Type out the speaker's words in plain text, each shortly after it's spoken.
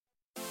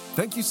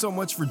Thank you so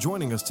much for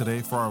joining us today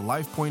for our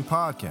LifePoint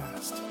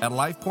podcast. At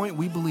LifePoint,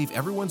 we believe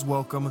everyone's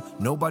welcome,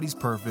 nobody's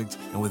perfect,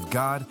 and with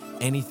God,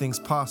 anything's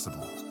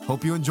possible.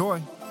 Hope you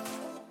enjoy.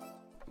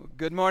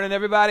 Good morning,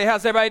 everybody.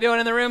 How's everybody doing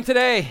in the room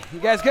today? You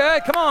guys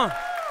good? Come on.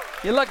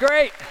 You look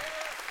great.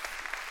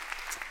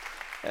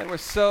 And we're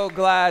so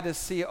glad to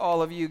see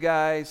all of you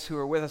guys who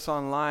are with us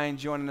online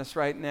joining us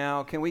right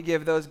now. Can we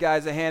give those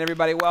guys a hand?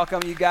 Everybody,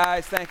 welcome you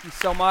guys. Thank you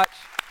so much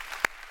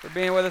for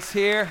being with us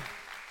here.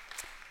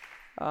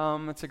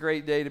 It's a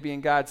great day to be in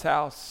God's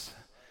house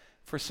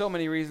for so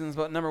many reasons,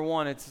 but number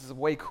one, it's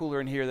way cooler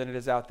in here than it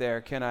is out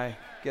there. Can I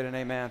get an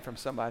amen from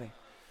somebody?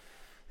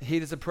 The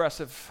heat is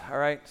oppressive, all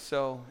right?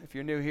 So if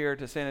you're new here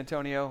to San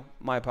Antonio,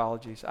 my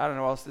apologies. I don't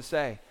know what else to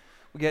say.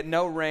 We get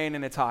no rain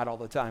and it's hot all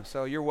the time,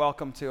 so you're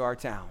welcome to our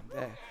town.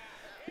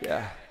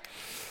 Yeah.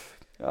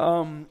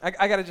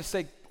 I got to just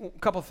say a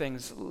couple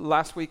things.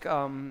 Last week,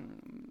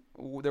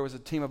 there was a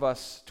team of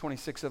us,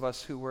 26 of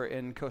us, who were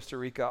in Costa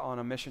Rica on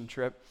a mission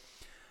trip.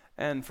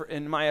 And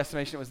in my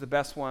estimation, it was the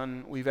best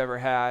one we've ever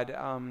had.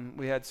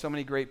 We had so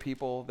many great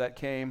people that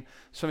came,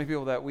 so many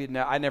people that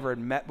I never had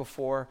met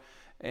before.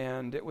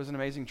 And it was an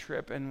amazing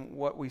trip. And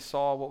what we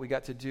saw, what we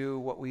got to do,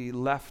 what we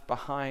left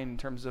behind in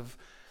terms of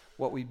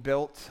what we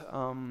built,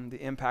 the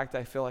impact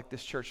I feel like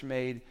this church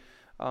made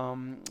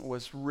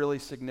was really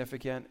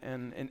significant.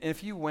 And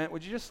if you went,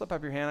 would you just slip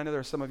up your hand? I know there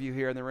are some of you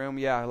here in the room.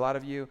 Yeah, a lot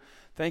of you.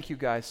 Thank you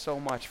guys so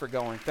much for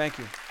going. Thank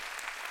you.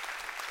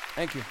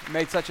 Thank you. It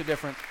made such a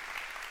difference.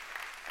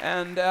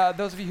 And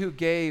those of you who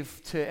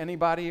gave to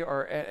anybody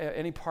or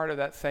any part of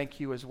that, thank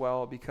you as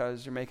well,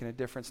 because you're making a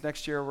difference.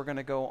 Next year, we're going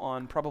to go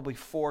on probably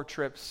 4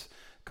 trips: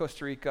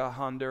 Costa Rica,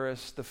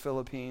 Honduras, the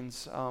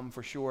Philippines,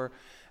 for sure.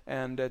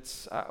 And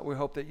we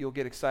hope that you'll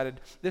get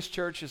excited. This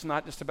church is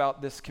not just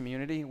about this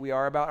community. We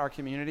are about our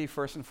community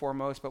first and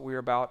foremost, but we are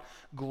about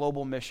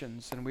global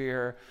missions. And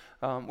we're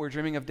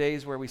dreaming of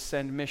days where we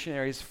send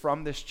missionaries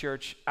from this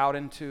church out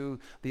into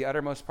the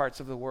uttermost parts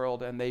of the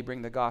world, and they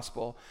bring the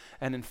gospel.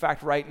 And in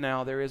fact, right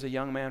now, there is a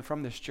young man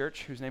from this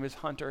church whose name is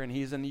Hunter, and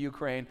he's in the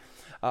Ukraine,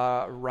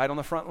 right on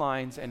the front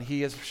lines, and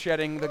he is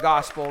shedding the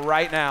gospel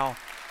right now.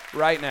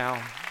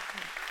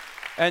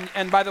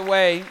 And by the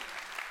way,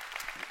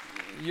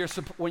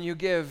 when you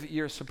give,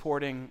 you're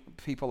supporting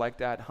people like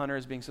that. Hunter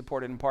is being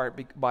supported in part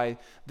by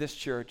this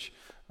church,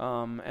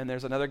 and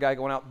there's another guy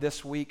going out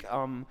this week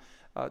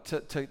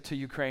to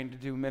Ukraine to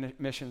do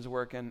missions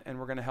work, and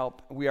we're going to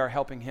help. We are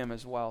helping him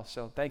as well.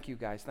 So thank you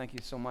guys. Thank you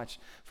so much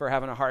for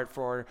having a heart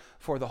for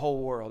the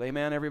whole world.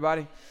 Amen,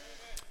 everybody.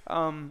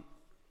 I'm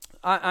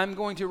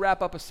going to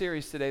wrap up a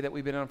series today that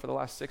we've been on for the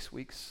last 6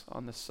 weeks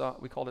on this.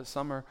 We called it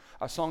Summer,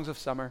 Songs of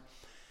Summer.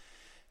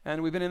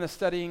 And we've been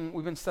studying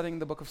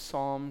the book of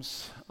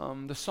Psalms.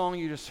 The song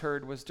you just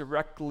heard was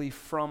directly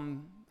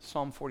from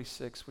Psalm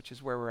 46, which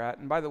is where we're at.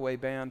 And by the way,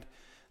 band,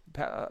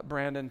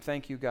 Brandon,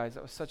 thank you guys.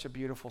 That was such a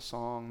beautiful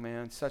song,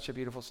 man. Such a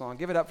beautiful song.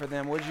 Give it up for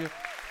them, would you?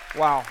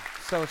 Wow,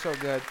 so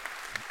good.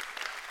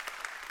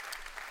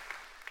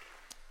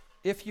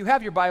 If you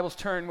have your Bibles,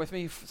 turn with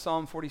me,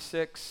 Psalm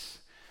 46.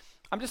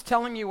 I'm just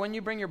telling you, when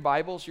you bring your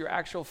Bibles, your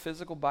actual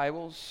physical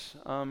Bibles,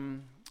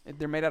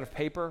 they're made out of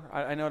paper.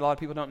 I know a lot of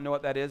people don't know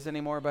what that is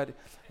anymore, but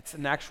it's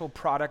an actual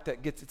product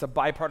it's a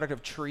byproduct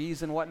of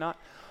trees and whatnot.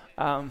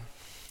 I'm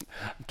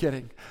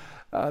kidding.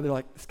 They're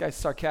like, this guy's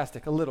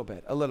sarcastic a little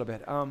bit.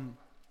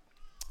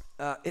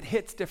 It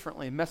hits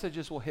differently.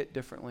 Messages will hit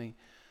differently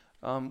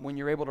when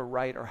you're able to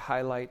write or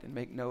highlight and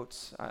make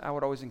notes. I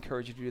would always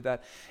encourage you to do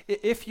that.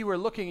 If you were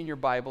looking in your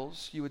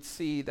Bibles, you would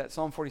see that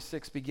Psalm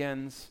 46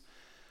 begins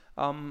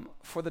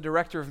for the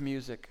director of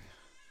music,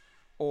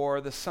 or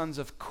the sons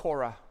of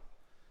Korah,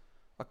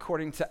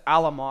 according to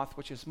Alamoth,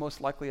 which is most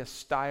likely a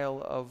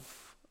style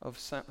of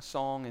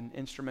song and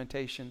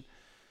instrumentation.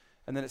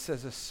 And then it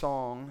says a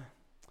song.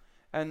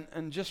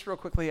 And just real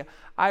quickly,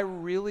 I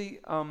really,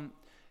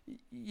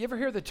 you ever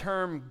hear the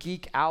term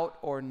geek out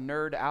or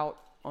nerd out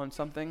on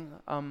something?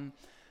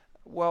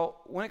 Well,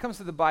 when it comes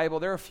to the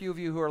Bible, there are a few of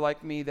you who are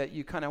like me that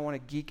you kind of want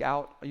to geek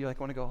out. You want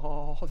to go,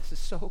 oh, this is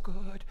so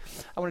good.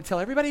 I want to tell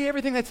everybody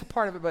everything that's a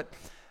part of it, but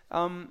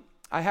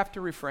I have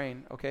to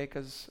refrain, okay,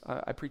 because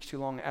I preach too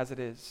long as it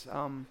is.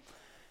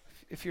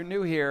 If you're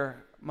new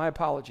here, my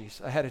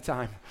apologies ahead of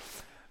time.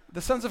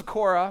 The sons of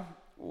Korah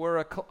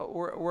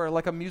were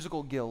like a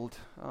musical guild.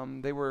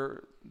 They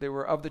were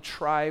of the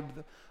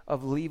tribe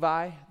of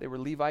Levi. They were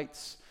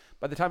Levites.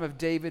 By the time of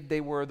David, they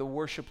were the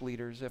worship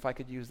leaders, if I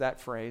could use that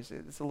phrase.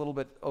 It's a little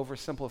bit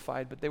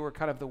oversimplified, but they were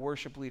kind of the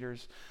worship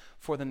leaders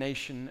for the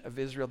nation of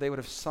Israel. They would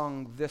have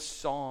sung this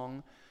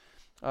song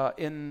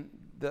in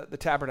the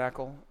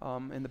tabernacle,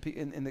 in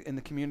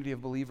the community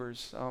of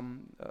believers,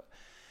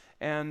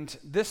 and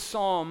this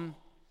psalm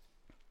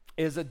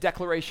is a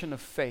declaration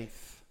of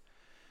faith.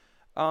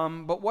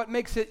 But what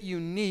makes it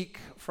unique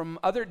from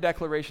other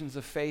declarations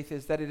of faith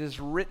is that it is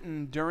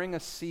written during a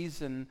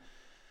season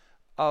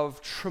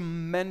of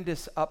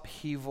tremendous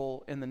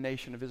upheaval in the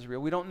nation of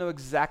Israel. We don't know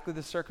exactly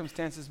the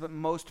circumstances, but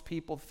most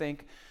people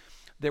think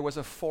there was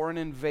a foreign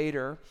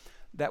invader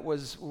that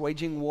was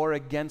waging war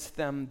against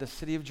them, the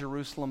city of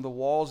Jerusalem, the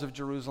walls of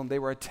Jerusalem. They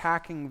were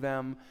attacking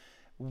them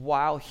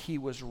while he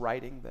was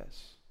writing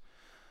this,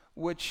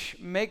 which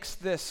makes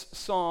this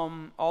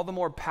psalm all the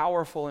more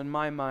powerful in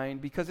my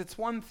mind, because it's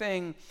one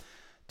thing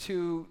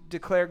to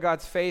declare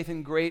God's faith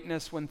and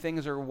greatness when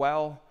things are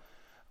well,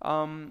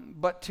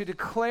 but to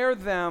declare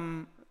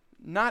them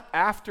not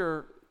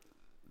after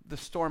the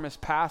storm has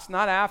passed,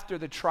 not after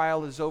the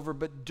trial is over,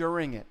 but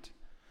during it.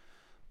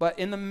 But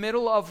in the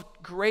middle of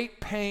great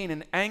pain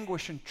and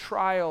anguish and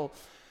trial,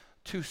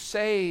 to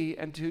say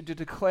and to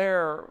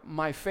declare,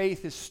 my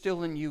faith is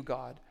still in you,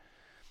 God,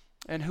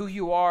 and who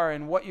you are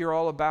and what you're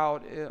all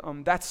about,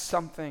 that's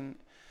something.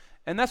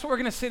 And that's what we're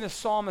going to see in the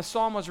psalm. The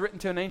psalm was written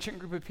to an ancient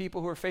group of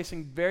people who are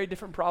facing very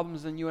different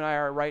problems than you and I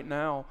are right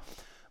now.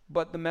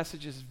 But the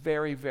message is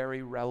very,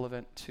 very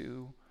relevant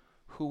to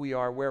who we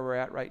are, where we're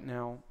at right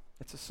now.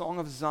 It's a song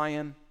of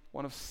Zion,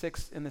 one of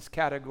 6 in this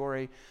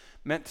category,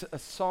 a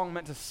song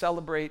meant to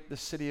celebrate the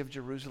city of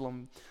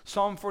Jerusalem.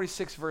 Psalm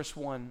 46, verse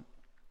 1.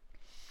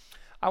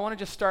 I want to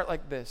just start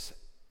like this.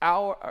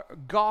 Our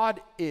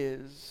God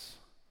is,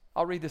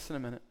 I'll read this in a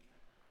minute.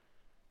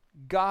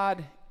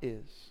 God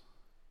is.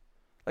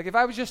 Like if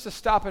I was just to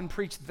stop and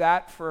preach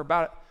that for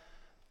about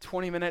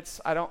 20 minutes,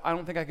 I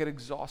don't think I could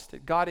exhaust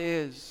it. God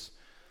is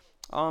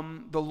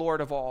the Lord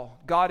of all.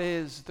 God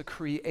is the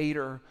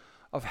creator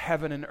of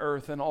heaven and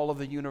earth and all of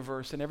the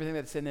universe and everything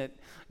that's in it.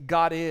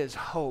 God is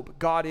hope.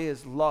 God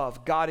is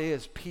love. God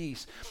is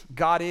peace.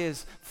 God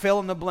is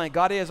fill in the blank.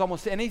 God is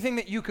almost anything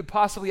that you could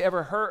possibly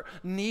ever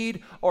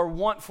need or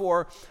want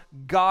for.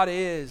 God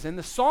is. And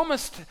the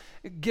psalmist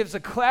gives a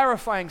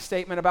clarifying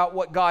statement about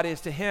what God is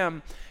to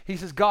him. He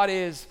says, God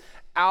is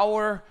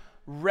our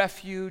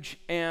refuge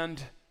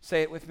and,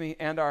 say it with me,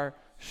 and our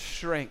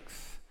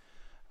strength.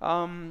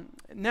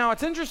 Now,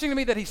 it's interesting to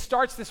me that he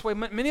starts this way.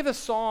 Many of the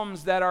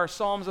psalms that are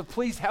psalms of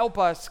please help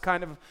us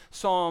kind of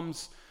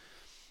psalms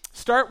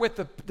start with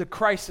the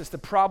crisis, the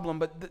problem,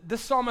 but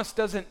this psalmist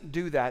doesn't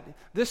do that.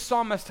 This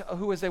psalmist,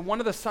 who is one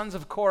of the sons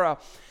of Korah,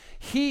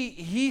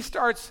 he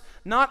starts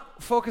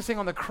not focusing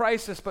on the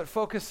crisis, but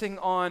focusing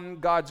on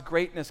God's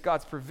greatness,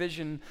 God's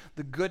provision,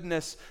 the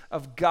goodness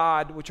of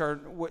God, which are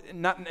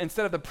not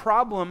instead of the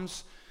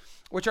problems,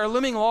 which are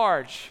looming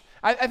large.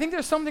 I think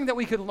there's something that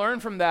we could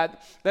learn from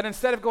that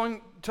instead of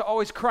going to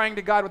always crying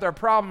to God with our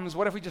problems,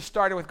 what if we just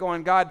started with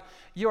going, God,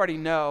 you already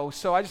know,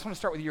 so I just want to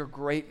start with your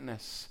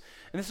greatness.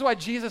 And this is why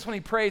Jesus, when he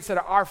prayed, said,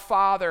 our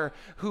Father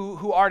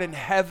who art in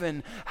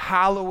heaven,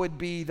 hallowed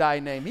be thy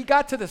name. He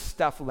got to the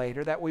stuff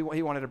later that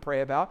he wanted to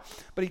pray about,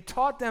 but he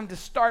taught them to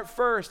start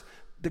first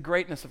the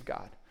greatness of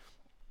God.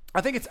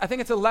 I think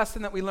it's a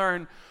lesson that we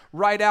learn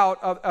right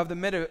out of the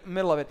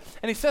middle of it.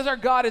 And he says our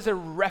God is a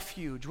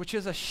refuge, which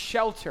is a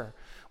shelter,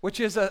 which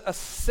is a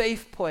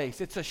safe place.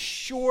 It's a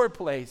sure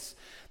place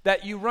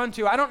that you run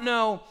to. I don't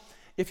know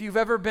if you've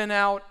ever been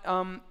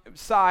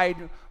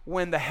outside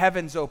when the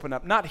heavens open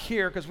up. Not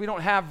here, because we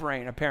don't have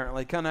rain,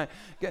 apparently.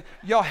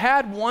 Y'all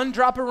had one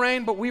drop of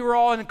rain, but we were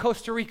all in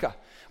Costa Rica,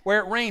 where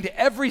it rained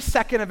every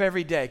second of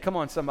every day. Come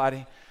on,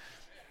 somebody.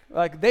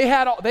 Like they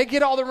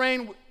get all the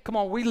rain. Come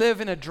on, we live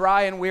in a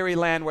dry and weary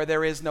land where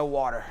there is no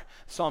water.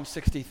 Psalm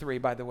 63,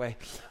 by the way.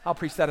 I'll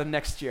preach that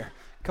next year.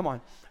 Come on,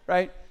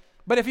 right?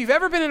 But if you've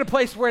ever been in a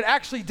place where it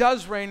actually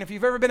does rain, if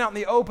you've ever been out in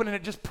the open and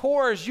it just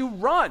pours, you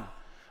run,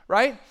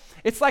 right?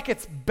 It's like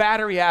it's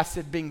battery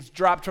acid being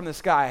dropped from the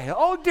sky.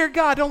 Oh, dear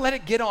God, don't let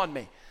it get on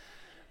me,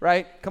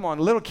 right? Come on,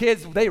 little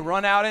kids, they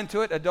run out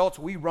into it. Adults,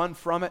 we run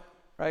from it,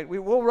 right? We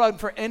will run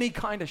for any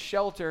kind of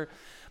shelter.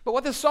 But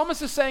what the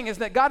psalmist is saying is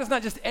that God is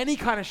not just any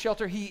kind of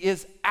shelter. He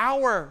is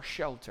our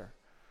shelter.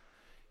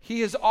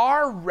 He is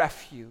our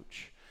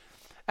refuge.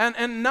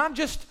 And not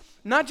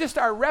just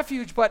our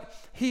refuge, but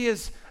he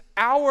is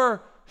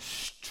our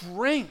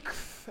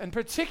strength. And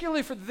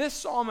particularly for this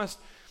psalmist,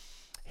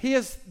 he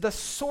is the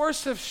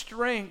source of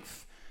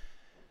strength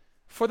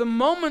for the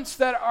moments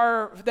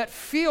that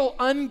feel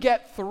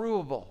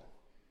unget-throughable.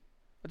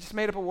 I just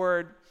made up a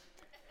word.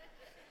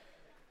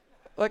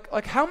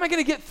 Like how am I going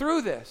to get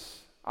through this?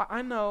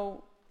 I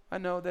know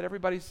that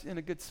everybody's in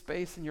a good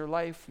space in your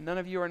life. None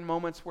of you are in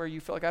moments where you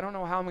feel like, I don't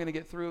know how I'm going to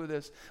get through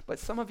this. But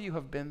some of you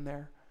have been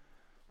there.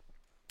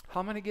 How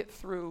am I going to get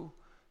through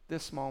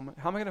this moment?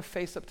 How am I going to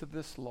face up to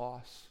this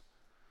loss,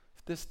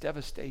 this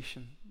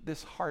devastation,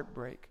 this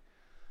heartbreak?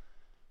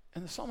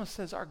 And the psalmist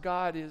says our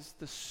God is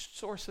the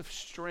source of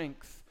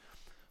strength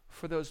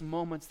for those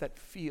moments that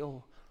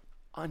feel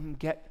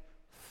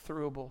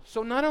unget-throughable.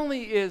 So not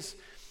only is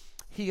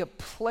he a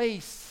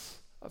place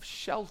of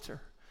shelter,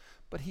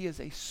 but he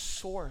is a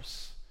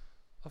source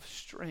of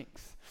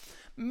strength.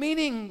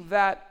 Meaning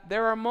that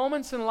there are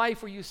moments in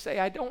life where you say,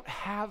 I don't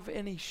have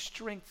any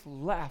strength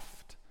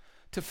left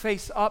to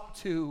face up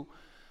to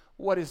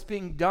what is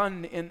being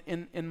done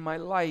in my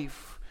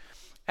life.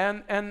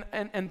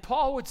 And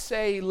Paul would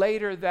say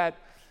later that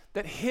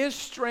his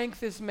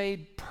strength is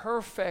made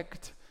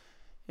perfect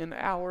in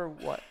our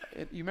what?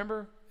 You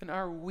remember? In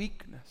our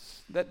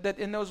weakness. That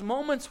in those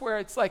moments where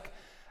it's like,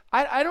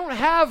 I don't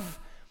have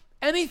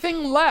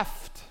anything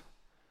left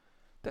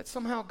that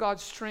somehow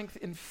God's strength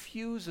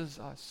infuses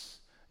us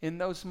in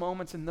those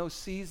moments, in those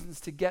seasons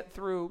to get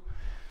through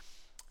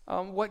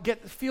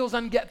feels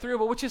unget through,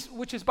 but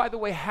which is, by the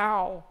way,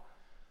 how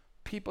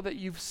people that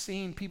you've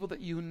seen, people that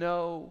you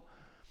know,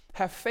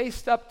 have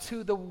faced up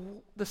to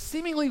the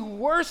seemingly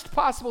worst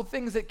possible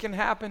things that can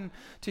happen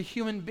to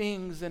human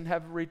beings and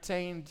have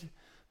retained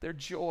their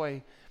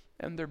joy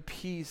and their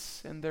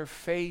peace and their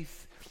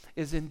faith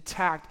is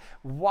intact.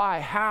 Why?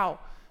 How?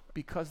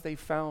 Because they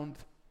found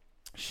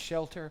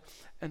shelter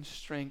and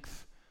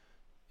strength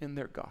in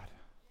their God.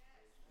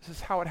 This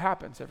is how it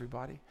happens,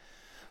 everybody.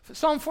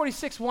 Psalm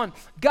 46:1,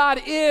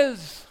 God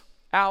is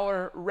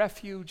our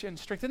refuge and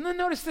strength. And then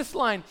notice this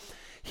line.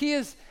 He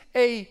is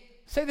say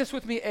this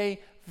with me, a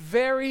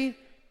very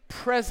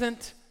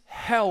present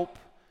help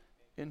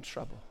in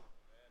trouble.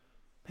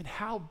 And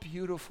how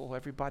beautiful,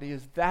 everybody,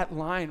 is that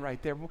line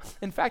right there.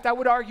 In fact, I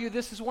would argue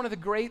this is one of the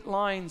great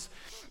lines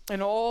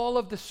in all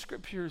of the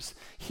scriptures.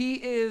 He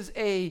is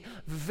a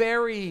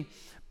very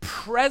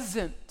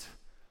present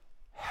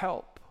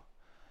help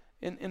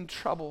in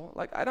trouble.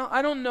 Like, I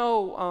don't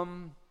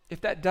know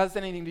if that does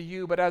anything to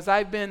you, but as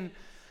I've been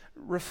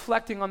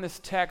reflecting on this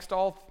text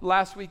all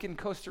last week in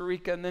Costa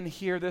Rica and then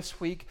here this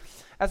week,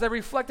 as I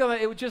reflect on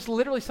it, it would just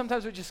literally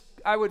sometimes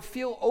I would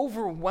feel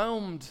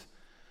overwhelmed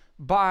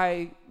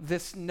by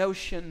this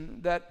notion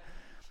that,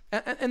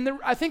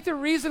 I think the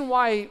reason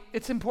why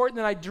it's important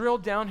that I drill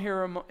down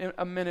here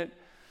a minute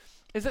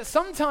is that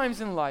sometimes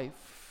in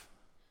life,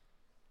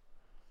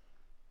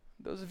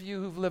 those of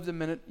you who've lived a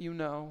minute, you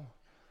know,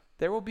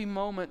 there will be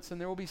moments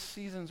and there will be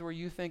seasons where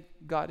you think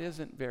God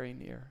isn't very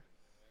near.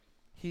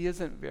 He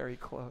isn't very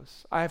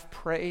close. I've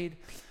prayed,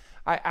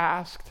 I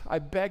asked, I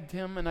begged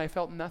him, and I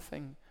felt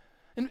nothing.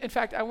 In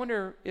fact, I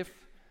wonder if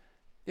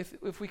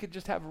we could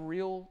just have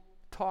real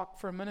talk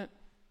for a minute.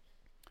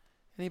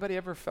 Anybody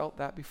ever felt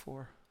that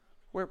before?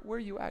 Where are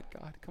you at,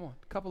 God? Come on,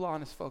 a couple of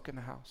honest folk in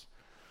the house.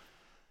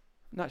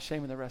 I'm not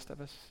shaming the rest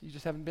of us. You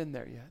just haven't been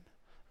there yet,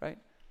 right?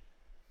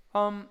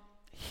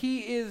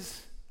 He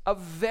is a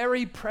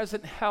very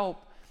present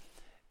help.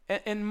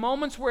 In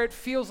moments where it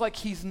feels like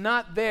he's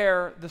not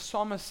there, the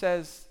psalmist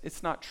says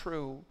it's not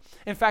true.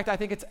 In fact, I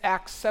think it's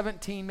Acts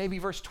 17, maybe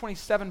verse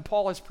 27.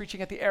 Paul is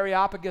preaching at the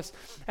Areopagus,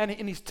 and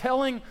he's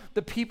telling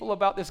the people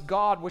about this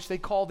God, which they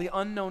call the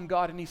unknown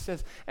God, and he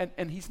says,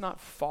 and he's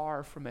not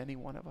far from any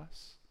one of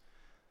us.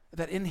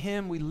 That in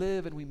him we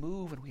live and we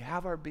move and we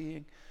have our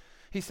being.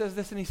 He says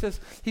this, and he says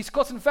he's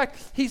close. In fact,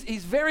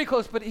 he's very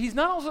close, but he's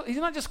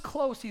not just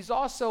close, he's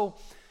also,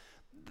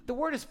 the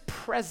word is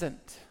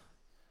present.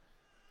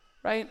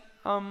 Right?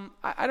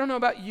 I don't know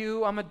about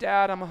you. I'm a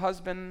dad. I'm a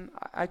husband.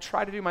 I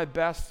try to do my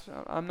best.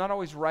 I'm not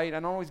always right. I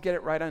don't always get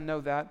it right. I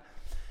know that.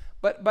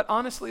 But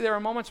honestly, there are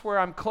moments where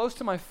I'm close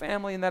to my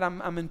family and that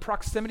I'm in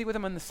proximity with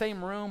them in the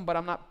same room, but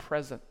I'm not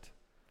present.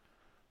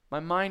 My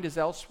mind is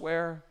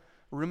elsewhere,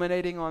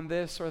 ruminating on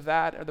this or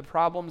that, or the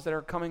problems that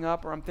are coming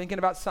up, or I'm thinking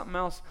about something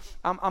else.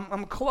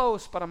 I'm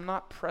close, but I'm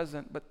not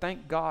present. But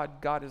thank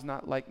God, God is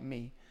not like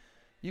me.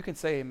 You can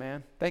say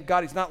amen. Thank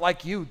God he's not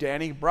like you,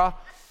 Danny, bruh.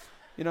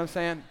 You know what I'm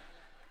saying?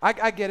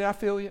 I get it. I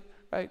feel you,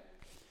 right?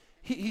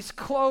 He's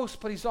close,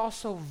 but he's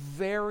also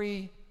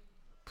very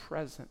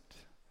present,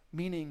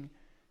 meaning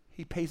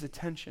he pays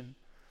attention.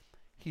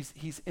 He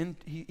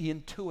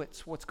intuits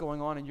what's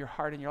going on in your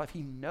heart and your life.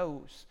 He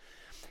knows.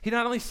 He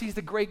not only sees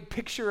the great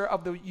picture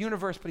of the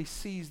universe, but he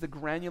sees the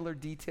granular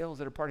details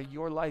that are part of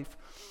your life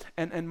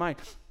and mine.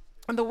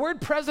 And the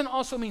word present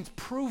also means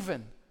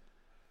proven.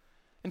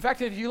 In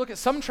fact, if you look at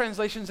some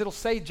translations, it'll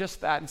say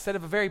just that. Instead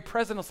of a very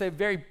present, it'll say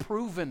very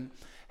proven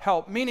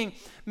help, meaning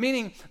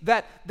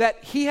that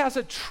he has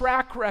a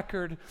track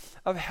record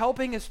of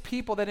helping his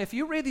people, that if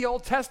you read the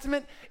Old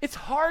Testament, it's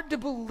hard to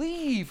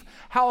believe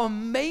how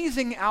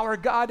amazing our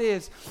God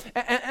is.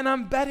 And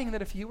I'm betting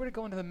that if you were to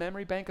go into the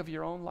memory bank of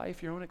your own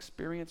life, your own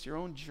experience, your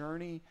own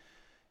journey,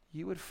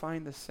 you would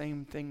find the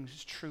same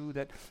things true,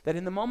 that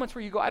in the moments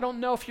where you go, I don't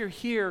know if you're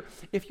here,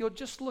 if you'll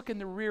just look in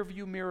the rear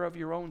view mirror of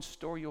your own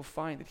story, you'll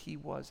find that he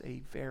was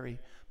a very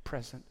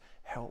present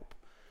help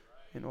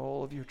in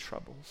all of your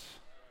troubles.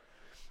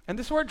 And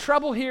this word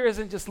trouble here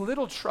isn't just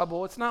little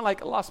trouble. It's not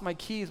like I lost my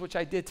keys, which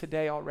I did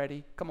today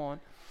already. Come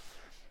on.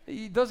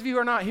 Those of you who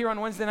are not here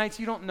on Wednesday nights,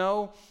 you don't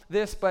know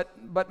this, but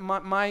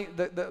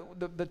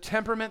the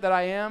temperament that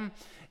I am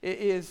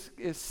is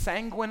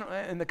sanguine,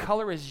 and the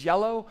color is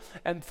yellow.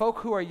 And folk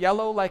who are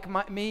yellow like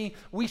me,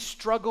 we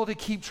struggle to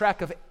keep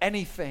track of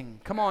anything.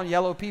 Come on,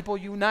 yellow people,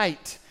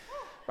 unite.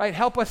 Right?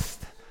 Help us.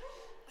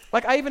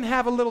 Like, I even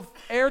have a little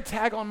air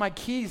tag on my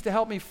keys to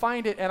help me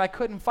find it, and I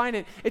couldn't find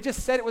it. It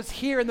just said it was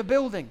here in the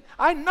building.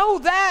 I know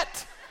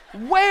that.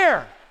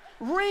 Where?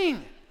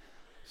 Ring.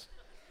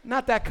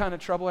 Not that kind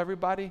of trouble,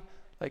 everybody.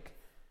 Like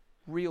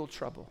real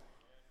trouble.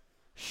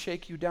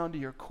 Shake you down to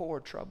your core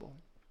trouble.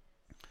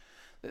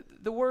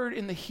 The word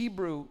in the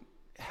Hebrew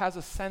has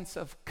a sense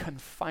of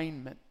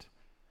confinement,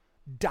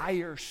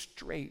 dire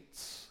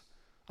straits.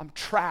 I'm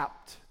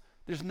trapped.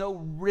 There's no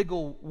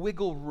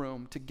wiggle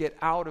room to get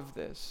out of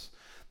this.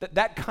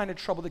 that kind of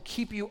trouble, to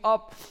keep you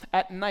up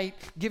at night,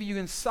 give you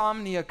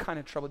insomnia kind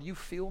of trouble. Do you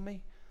feel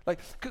me? Like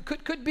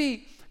could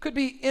be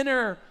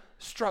inner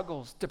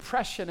struggles,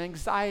 depression,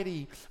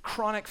 anxiety,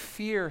 chronic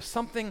fear,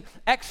 something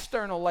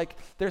external, like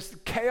there's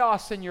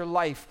chaos in your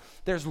life,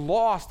 there's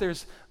loss,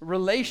 there's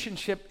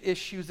relationship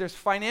issues, there's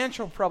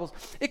financial troubles.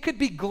 It could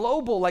be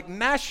global, like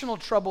national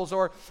troubles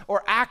or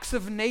acts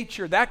of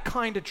nature, that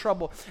kind of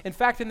trouble. In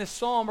fact, in this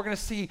psalm, we're going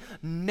to see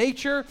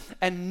nature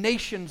and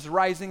nations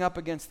rising up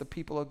against the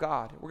people of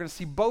God. We're going to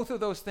see both of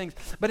those things.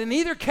 But in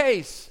either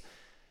case,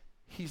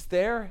 he's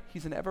there.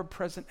 He's an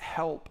ever-present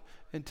help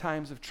in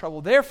times of trouble.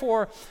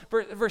 Therefore,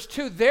 verse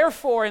 2,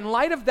 therefore, in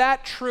light of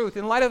that truth,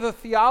 in light of the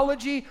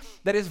theology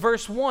that is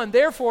verse 1,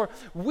 therefore,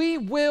 we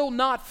will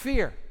not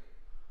fear.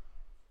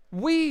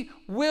 We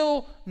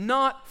will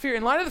not fear.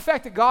 In light of the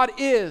fact that God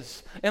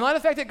is, in light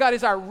of the fact that God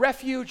is our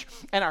refuge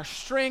and our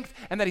strength,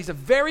 and that he's a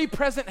very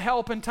present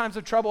help in times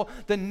of trouble,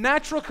 the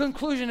natural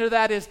conclusion to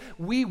that is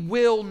we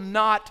will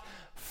not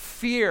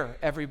fear,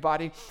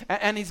 everybody.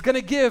 And he's going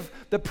to give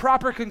the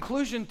proper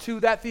conclusion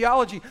to that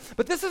theology.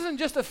 But this isn't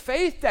just a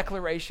faith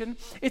declaration.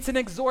 It's an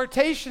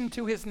exhortation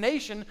to his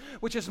nation,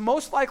 which is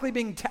most likely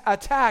being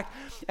attacked.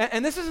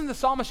 And this isn't the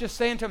psalmist just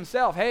saying to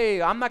himself,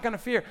 hey, I'm not going to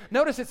fear.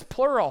 Notice it's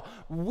plural.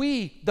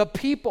 We, the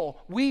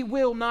people, we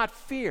will not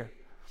fear.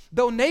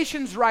 Though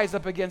nations rise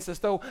up against us,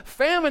 though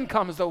famine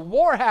comes, though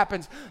war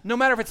happens, no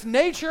matter if it's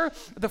nature,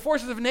 the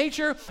forces of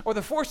nature, or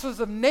the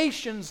forces of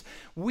nations,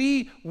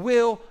 we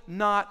will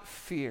not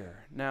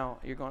fear. Now,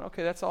 you're going,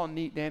 okay, that's all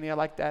neat, Danny. I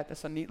like that.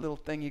 That's a neat little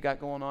thing you got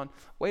going on.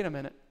 Wait a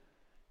minute,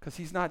 because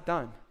he's not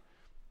done.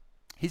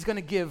 He's going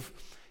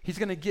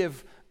to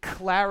give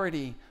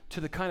clarity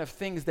to the kind of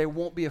things they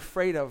won't be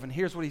afraid of. And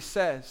here's what he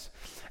says.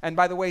 And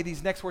by the way,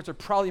 these next words are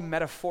probably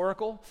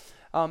metaphorical.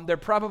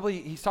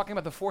 He's talking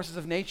about the forces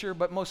of nature,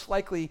 but most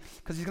likely,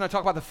 because he's going to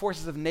talk about the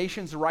forces of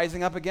nations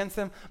rising up against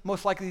them,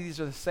 most likely these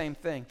are the same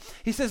thing.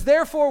 He says,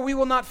 therefore we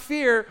will not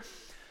fear,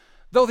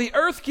 though the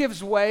earth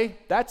gives way.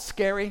 That's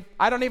scary.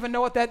 I don't even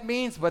know what that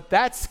means, but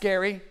that's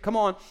scary. Come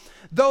on.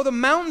 Though the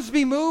mountains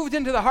be moved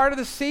into the heart of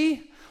the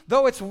sea,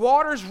 though its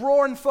waters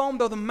roar and foam,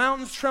 though the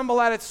mountains tremble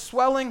at its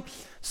swelling,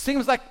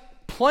 seems like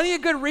plenty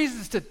of good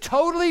reasons to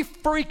totally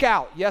freak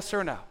out. Yes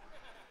or no?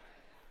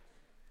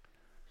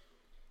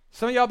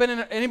 Some of y'all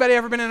anybody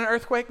ever been in an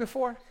earthquake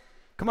before?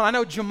 Come on, I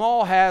know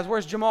Jamal has.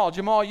 Where's Jamal?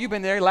 Jamal, you've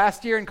been there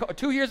last year,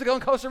 2 years ago in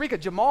Costa Rica.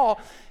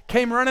 Jamal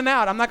came running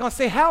out. I'm not going to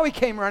say how he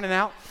came running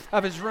out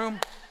of his room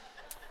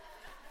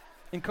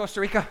in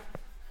Costa Rica.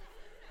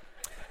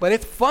 But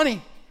it's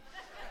funny.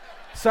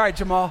 Sorry,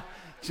 Jamal.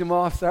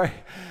 Jamal, sorry.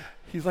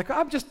 He's like,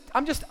 I'm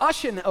just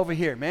ushing over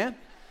here, man.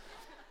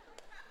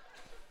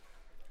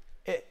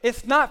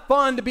 It's not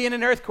fun to be in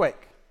an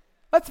earthquake.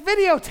 Let's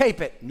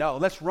videotape it. No,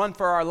 let's run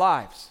for our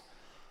lives.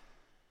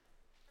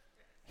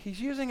 He's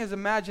using his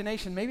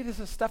imagination. Maybe this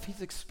is stuff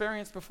he's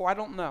experienced before. I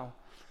don't know.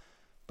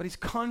 But he's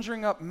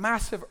conjuring up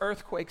massive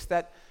earthquakes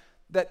that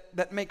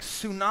make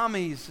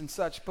tsunamis and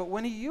such. But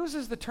when he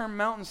uses the term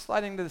mountain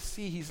sliding to the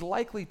sea, he's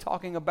likely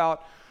talking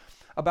about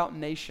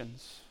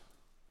nations,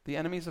 the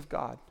enemies of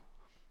God,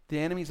 the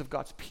enemies of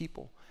God's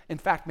people. In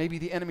fact, maybe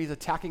the enemies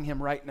attacking him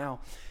right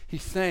now.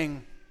 He's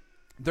saying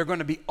they're going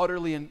to be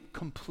utterly and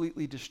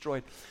completely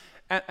destroyed.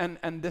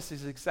 And this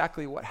is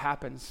exactly what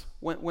happens.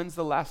 When's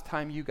the last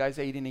time you guys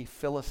ate any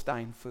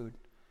Philistine food?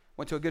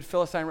 Went to a good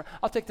Philistine.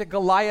 I'll take the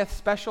Goliath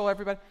special,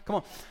 everybody. Come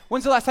on.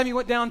 When's the last time you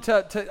went down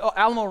to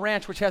Alamo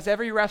Ranch, which has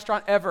every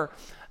restaurant ever?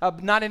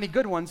 Not any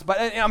good ones, but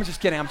I'm just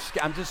kidding.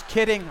 I'm just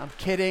kidding. I'm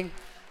kidding.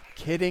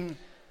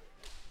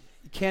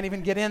 You can't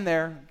even get in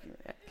there.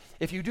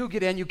 If you do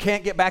get in, you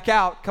can't get back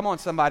out. Come on,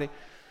 somebody.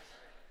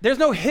 There's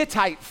no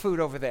Hittite food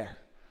over there.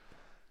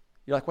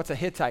 You're like, what's a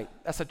Hittite?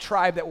 That's a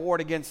tribe that warred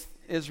against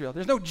Israel.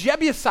 There's no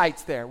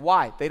Jebusites there.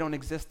 Why? They don't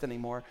exist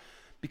anymore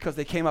because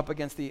they came up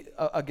against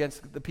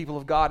the people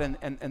of God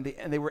and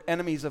they were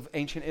enemies of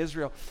ancient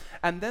Israel.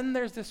 And then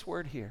there's this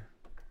word here,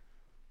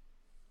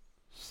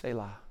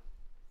 Selah.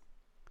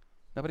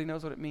 Nobody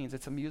knows what it means.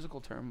 It's a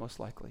musical term, most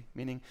likely,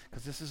 meaning,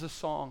 because this is a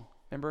song.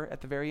 Remember,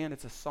 at the very end,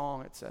 it's a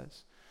song, it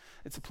says.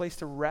 It's a place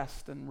to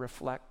rest and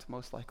reflect,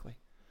 most likely.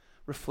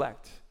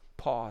 Reflect,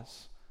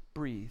 pause,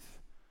 breathe.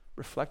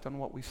 Reflect on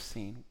what we've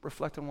seen.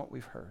 Reflect on what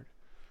we've heard.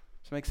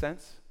 Does that make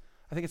sense?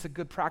 I think it's a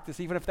good practice.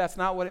 Even if that's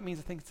not what it means,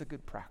 I think it's a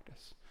good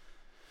practice.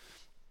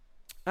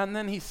 And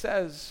then he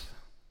says,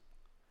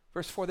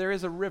 verse 4, there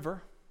is a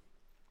river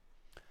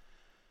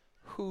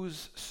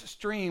whose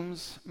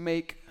streams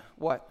make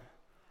what?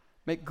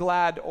 Make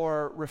glad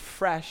or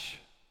refresh,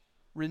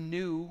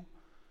 renew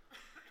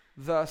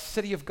the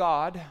city of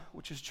God,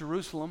 which is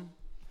Jerusalem,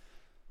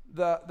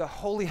 the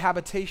holy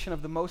habitation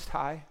of the Most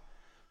High.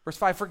 Verse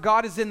 5, for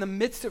God is in the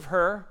midst of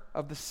her,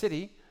 of the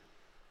city.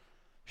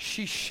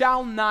 She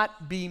shall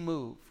not be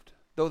moved.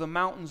 Though the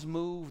mountains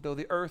move, though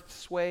the earth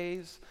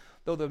sways,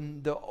 though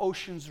the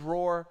oceans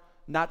roar,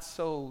 not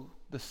so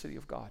the city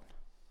of God.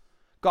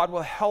 God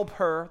will help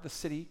her, the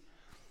city,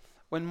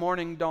 when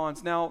morning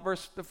dawns. Now,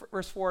 verse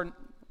 4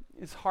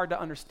 is hard to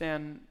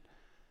understand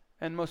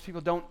and most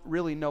people don't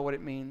really know what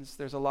it means.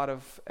 There's a lot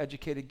of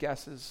educated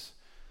guesses.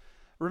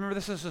 Remember,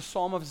 this is a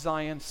Psalm of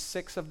Zion,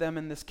 6 of them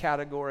in this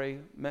category,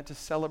 meant to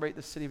celebrate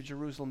the city of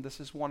Jerusalem. This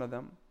is one of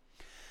them.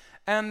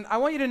 And I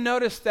want you to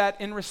notice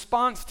that in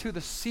response to the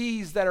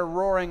seas that are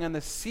roaring and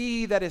the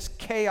sea that is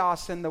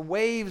chaos and the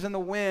waves and the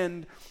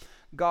wind,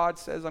 God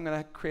says, I'm going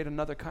to create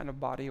another kind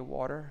of body of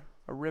water,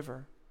 a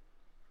river,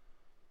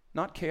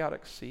 not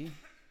chaotic sea.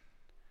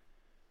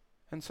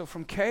 And so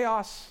from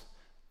chaos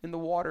in the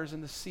waters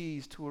and the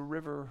seas to a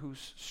river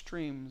whose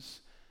streams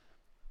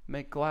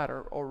make glad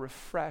or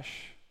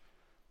refresh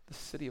the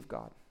city of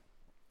God.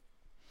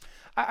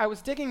 I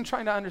was digging,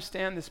 trying to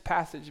understand this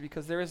passage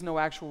because there is no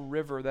actual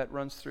river that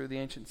runs through the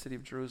ancient city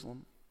of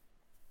Jerusalem.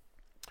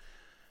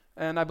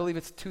 And I believe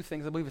it's two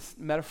things. I believe it's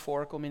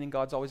metaphorical, meaning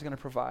God's always going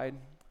to provide.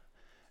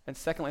 And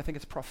secondly, I think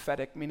it's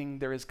prophetic, meaning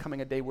there is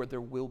coming a day where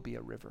there will be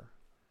a river.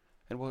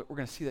 And we're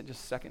going to see that in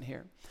just a second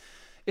here.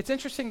 It's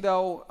interesting,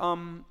 though,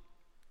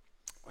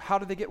 how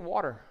did they get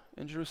water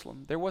in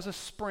Jerusalem? There was a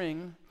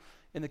spring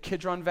in the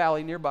Kidron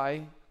Valley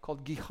nearby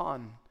called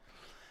Gihon.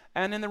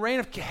 And in the reign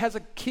of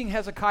King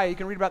Hezekiah, you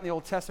can read about in the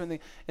Old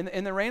Testament,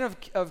 in the reign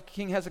of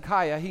King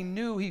Hezekiah,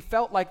 he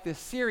felt like the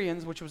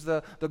Syrians, which was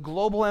the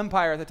global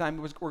empire at the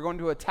time, were going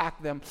to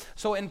attack them.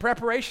 So in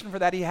preparation for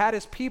that, he had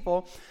his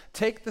people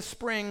take the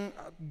spring,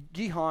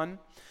 Gihon,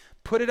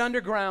 put it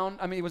underground.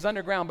 I mean, it was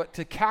underground, but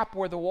to cap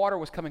where the water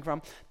was coming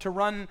from, to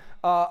run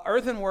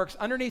earthenworks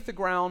underneath the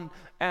ground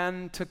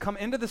and to come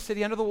into the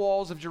city, under the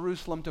walls of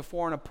Jerusalem, to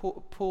form a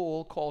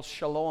pool called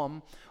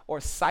Shalom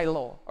or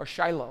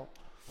Shiloh.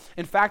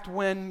 In fact,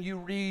 when you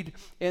read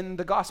in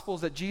the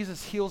Gospels that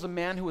Jesus heals a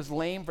man who was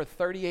lame for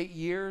 38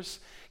 years,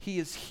 he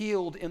is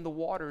healed in the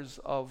waters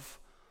of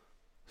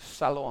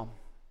Siloam.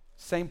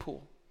 Same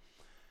pool.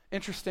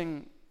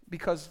 Interesting,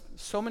 because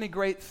so many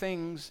great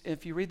things,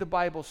 if you read the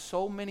Bible,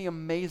 so many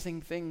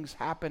amazing things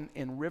happen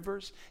in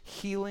rivers,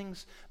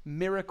 healings,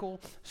 miracle,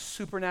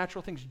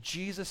 supernatural things.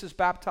 Jesus is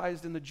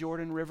baptized in the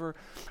Jordan River,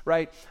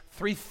 right?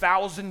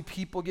 3,000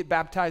 people get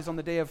baptized on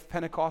the day of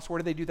Pentecost. Where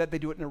do they do that? They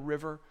do it in a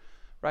river,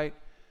 right?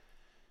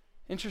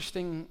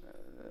 Interesting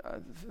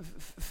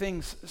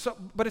things. So,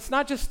 but it's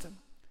not just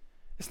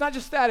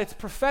that. It's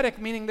prophetic,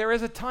 meaning there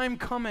is a time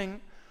coming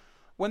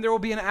when there will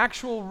be an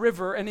actual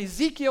river. And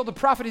Ezekiel, the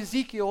prophet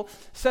Ezekiel,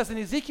 says in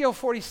Ezekiel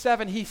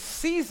 47, he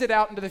sees it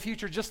out into the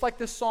future, just like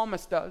this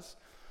psalmist does.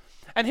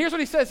 And here's what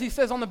he says. He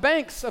says, on the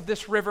banks of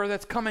this river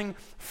that's coming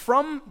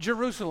from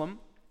Jerusalem,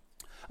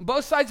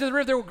 both sides of the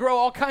river, there will grow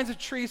all kinds of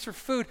trees for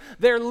food.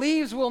 Their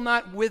leaves will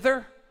not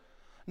wither,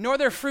 nor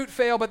their fruit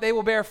fail, but they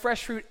will bear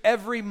fresh fruit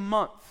every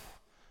month.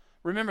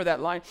 Remember that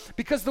line.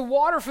 Because the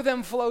water for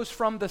them flows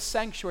from the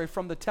sanctuary,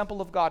 from the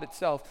temple of God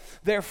itself.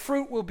 Their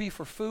fruit will be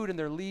for food and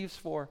their leaves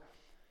for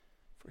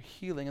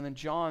healing. And then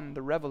John,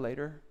 the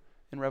Revelator,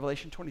 in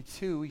Revelation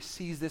 22, he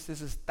sees this. This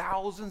is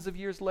thousands of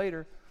years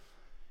later.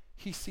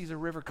 He sees a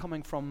river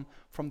coming from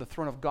the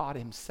throne of God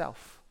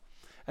himself.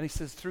 And he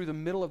says, through the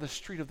middle of the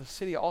street of the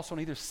city, also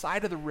on either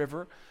side of the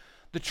river,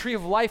 the tree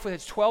of life with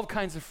its 12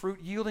 kinds of fruit,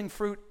 yielding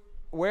fruit,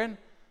 when?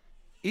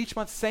 Each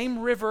month, same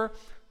river,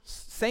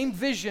 same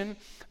vision.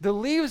 The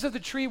leaves of the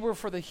tree were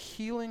for the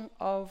healing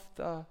of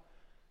the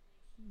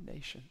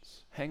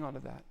nations. Hang on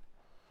to that.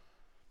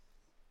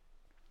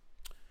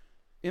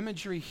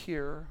 Imagery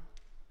here,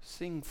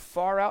 seeing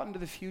far out into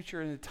the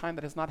future in a time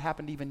that has not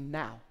happened even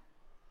now,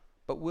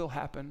 but will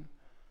happen.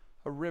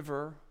 A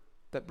river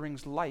that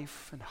brings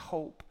life and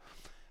hope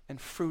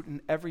and fruit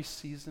in every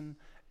season,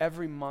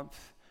 every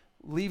month.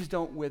 Leaves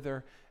don't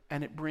wither,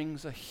 and it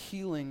brings a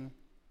healing,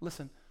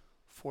 listen,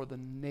 for the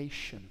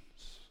nations.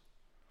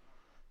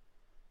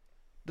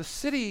 The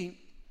city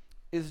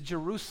is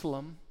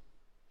Jerusalem,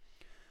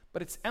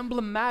 but it's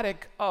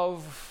emblematic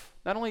of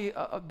not only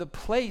the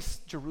place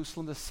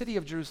Jerusalem, the city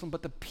of Jerusalem,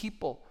 but the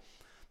people.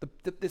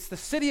 It's the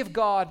city of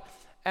God,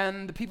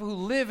 and the people who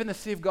live in the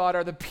city of God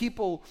are the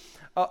people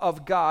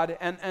of God.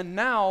 And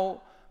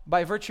now,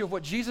 by virtue of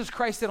what Jesus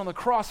Christ did on the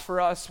cross for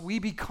us, we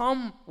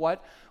become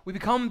what? We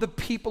become the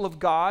people of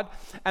God.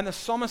 And the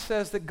psalmist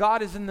says that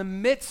God is in the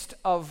midst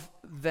of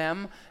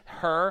them,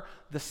 her,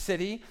 the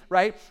city,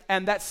 right?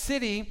 And that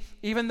city,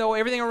 even though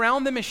everything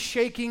around them is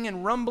shaking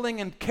and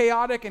rumbling and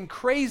chaotic and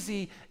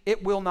crazy,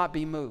 it will not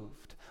be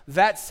moved.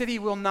 That city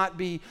will not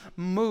be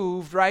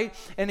moved, right?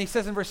 And he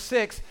says in verse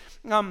 6,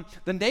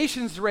 the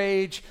nations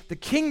rage, the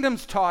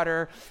kingdoms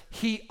totter,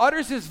 he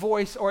utters his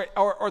voice, or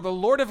the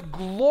Lord of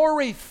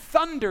glory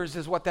thunders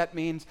is what that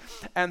means,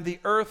 and the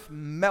earth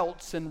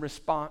melts in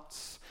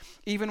response.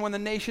 Even when the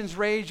nations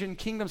rage and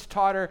kingdoms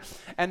totter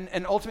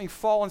and ultimately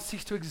fall and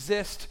cease to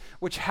exist,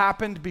 which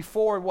happened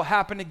before, will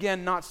happen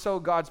again, not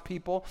so God's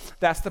people.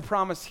 That's the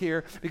promise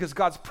here, because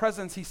God's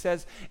presence, he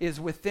says,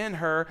 is within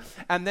her.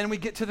 And then we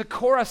get to the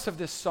chorus of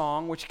this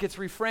song, which gets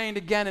refrained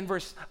again in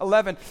verse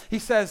 11. He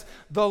says,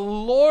 the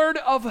Lord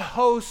of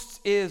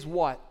hosts is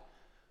what?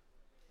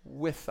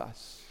 With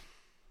us.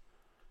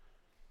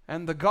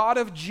 And the God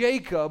of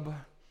Jacob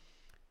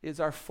is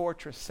our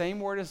fortress. Same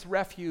word as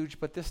refuge,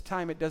 but this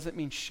time it doesn't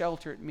mean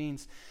shelter. It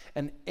means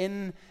an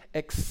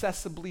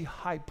inaccessibly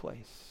high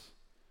place.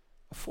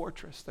 a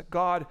fortress, that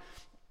God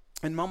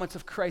in moments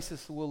of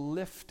crisis will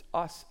lift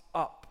us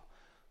up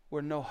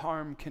where no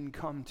harm can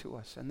come to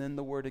us. And then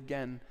the word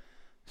again,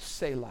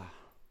 Selah.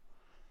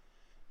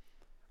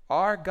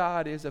 Our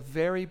God is a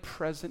very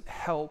present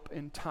help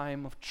in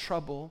time of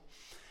trouble.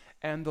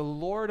 And the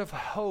Lord of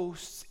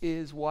hosts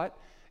is what?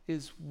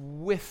 Is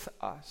with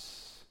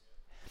us.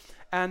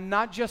 And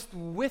not just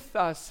with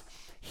us,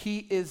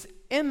 he is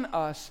in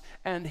us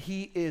and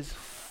he is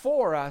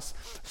for us.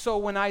 So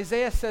when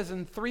Isaiah says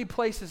in 3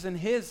 places in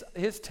his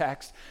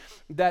text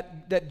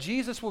that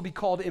Jesus will be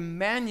called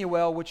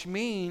Emmanuel, which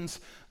means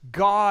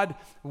God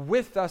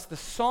with us, the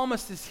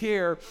psalmist is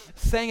here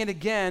saying it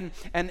again,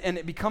 and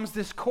it becomes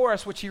this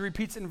chorus which he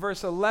repeats in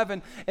verse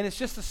 11, and it's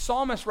just the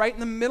psalmist right in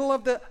the middle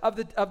of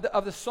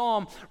the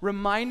psalm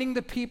reminding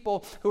the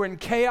people who are in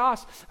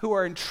chaos, who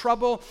are in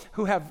trouble,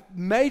 who have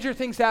major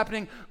things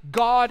happening,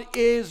 God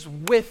is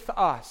with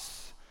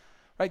us.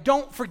 Right?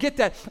 Don't forget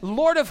that.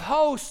 Lord of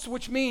hosts,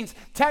 which means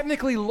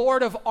technically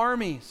Lord of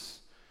armies.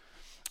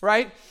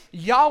 Right?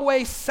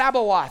 Yahweh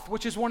Sabaoth,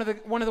 which is one of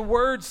the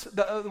words,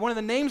 one of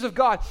the names of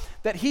God,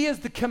 that he is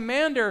the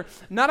commander,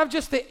 not of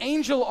just the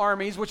angel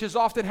armies, which is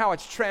often how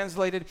it's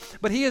translated,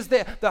 but he is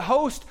the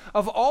host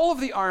of all of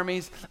the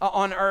armies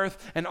on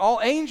earth, and all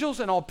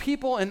angels and all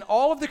people and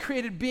all of the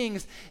created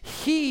beings.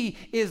 He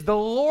is the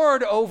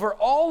Lord over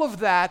all of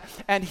that,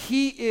 and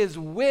he is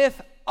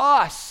with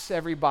us,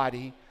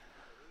 everybody.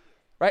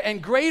 Right?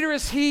 And greater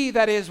is he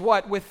that is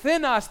what?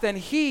 Within us than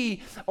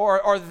he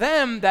or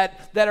them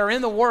that are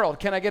in the world.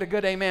 Can I get a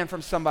good amen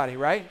from somebody,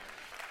 right?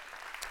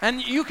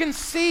 And you can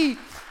see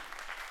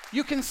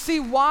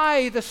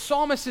why the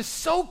psalmist is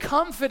so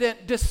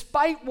confident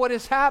despite what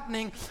is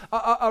happening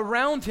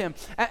around him.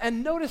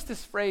 And notice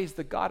this phrase,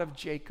 the God of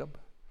Jacob.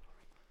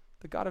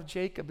 The God of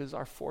Jacob is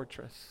our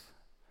fortress.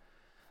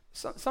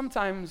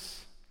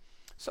 Sometimes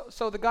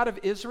the God of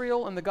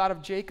Israel and the God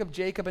of Jacob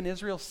and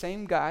Israel,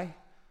 same guy.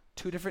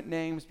 2 different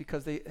names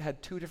because they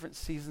had 2 different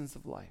seasons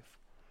of life.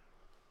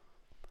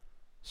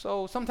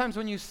 So sometimes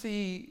when you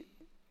see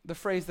the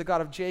phrase the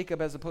God of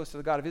Jacob as opposed to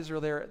the God of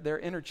Israel, they're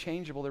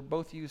interchangeable. They're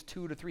both used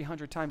 200 to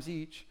 300 times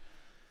each.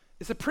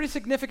 It's a pretty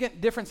significant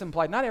difference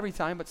implied. Not every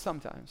time, but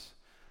sometimes.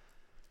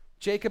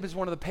 Jacob is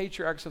one of the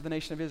patriarchs of the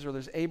nation of Israel.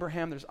 There's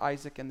Abraham, there's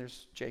Isaac, and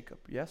there's Jacob.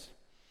 Yes?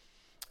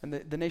 And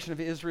the nation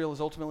of Israel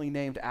is ultimately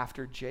named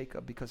after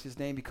Jacob because his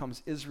name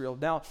becomes Israel.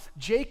 Now,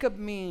 Jacob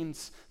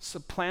means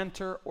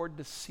supplanter or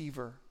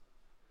deceiver.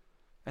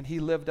 And he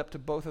lived up to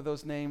both of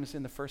those names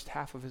in the first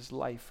half of his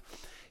life.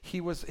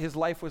 His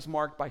life was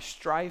marked by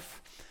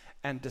strife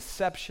and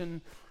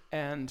deception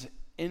and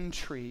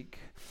intrigue.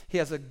 He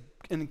has an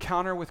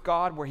encounter with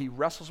God where he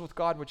wrestles with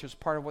God, which is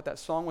part of what that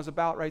song was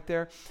about right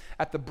there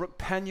at the brook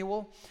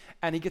Penuel.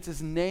 And he gets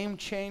his name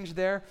changed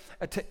there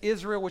to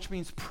Israel, which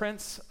means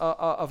prince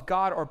of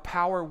God or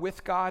power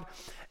with God.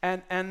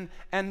 And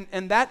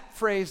that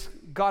phrase,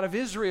 God of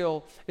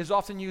Israel, is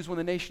often used when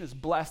the nation is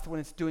blessed,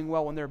 when it's doing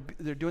well, when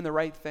they're doing the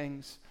right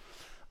things.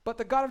 But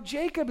the God of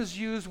Jacob is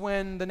used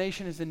when the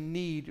nation is in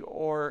need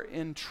or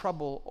in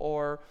trouble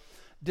or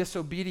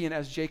disobedient,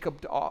 as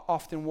Jacob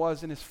often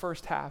was in his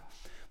first half.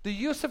 The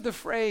use of the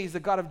phrase, the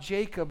God of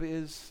Jacob,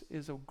 is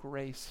a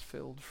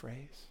grace-filled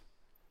phrase.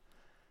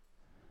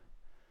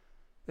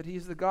 That he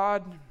is the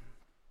God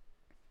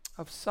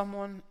of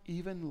someone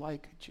even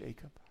like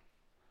Jacob,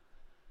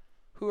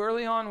 who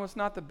early on was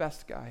not the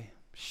best guy,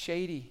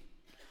 shady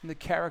in the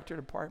character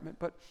department,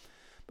 but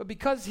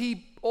because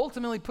he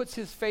ultimately puts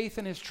his faith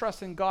and his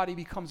trust in God, he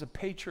becomes a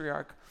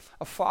patriarch,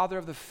 a father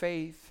of the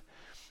faith,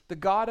 the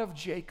God of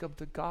Jacob,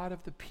 the God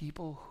of the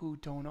people who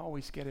don't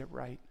always get it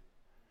right.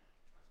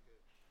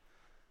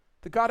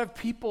 The God of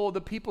people,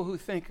 the people who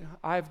think,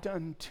 I've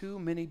done too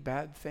many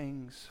bad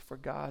things for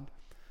God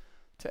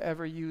to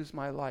ever use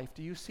my life.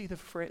 Do you see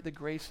the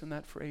grace in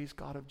that phrase,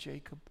 God of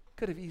Jacob?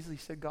 Could have easily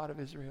said God of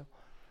Israel.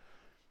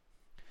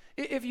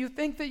 If you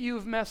think that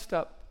you've messed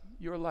up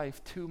your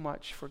life too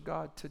much for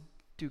God to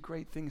do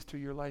great things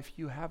through your life,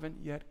 you haven't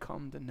yet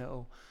come to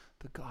know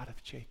the God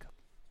of Jacob.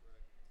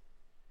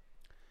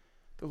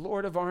 The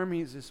Lord of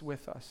armies is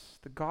with us.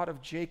 The God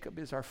of Jacob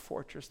is our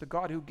fortress. The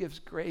God who gives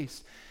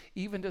grace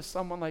even to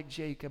someone like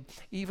Jacob,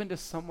 even to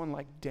someone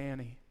like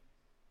Danny.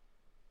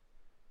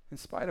 In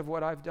spite of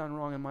what I've done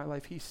wrong in my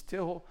life, he's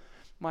still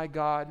my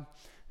God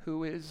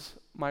who is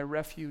my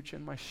refuge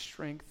and my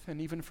strength. And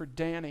even for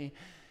Danny,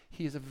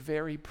 he is a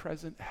very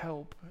present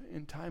help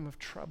in time of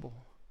trouble.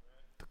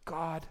 The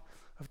God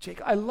of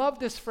Jacob. I love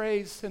this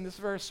phrase in this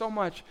verse so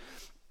much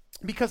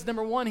because,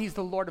 number one, he's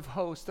the Lord of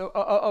hosts,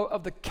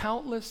 of the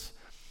countless,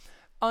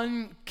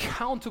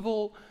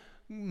 uncountable,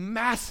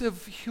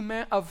 massive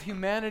of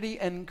humanity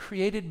and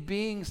created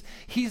beings.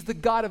 He's the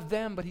God of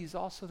them, but he's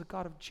also the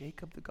God of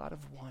Jacob, the God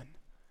of one.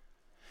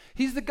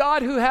 He's the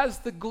God who has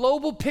the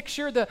global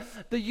picture,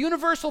 the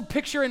universal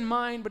picture in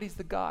mind, but he's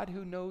the God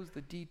who knows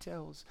the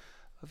details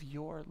of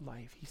your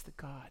life. He's the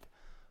God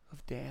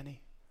of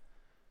Danny.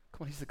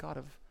 Come on, he's the God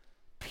of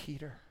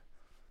Peter.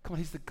 Come on,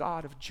 he's the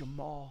God of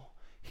Jamal.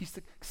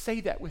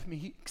 Say that with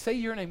me. Say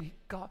your name.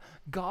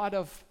 God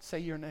of, say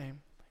your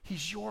name.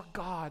 He's your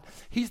God.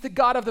 He's the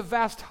God of the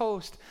vast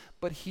host,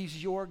 but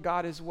he's your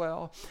God as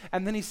well.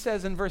 And then he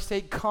says in verse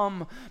 8,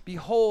 come,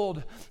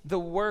 behold the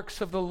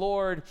works of the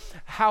Lord,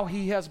 how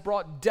he has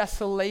brought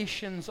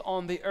desolations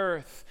on the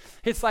earth.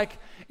 It's like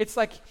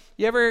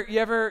you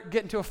ever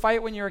get into a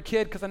fight when you're a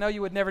kid? Because I know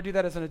you would never do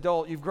that as an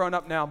adult. You've grown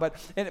up now. But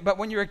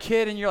when you're a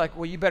kid and you're like,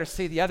 well, you better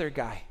see the other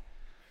guy.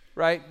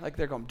 Right? Like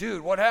they're going,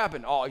 dude, what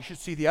happened? Oh, you should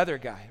see the other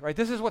guy, right?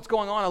 This is what's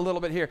going on a little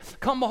bit here.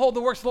 Come behold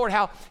the works of the Lord,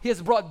 how he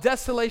has brought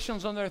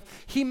desolations on the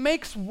earth. He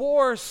makes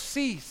wars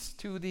cease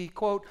to the,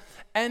 quote,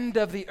 end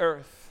of the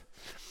earth.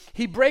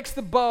 He breaks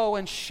the bow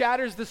and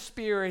shatters the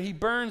spear, and he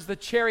burns the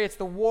chariots,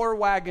 the war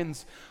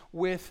wagons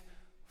with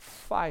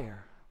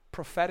fire.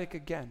 Prophetic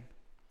again.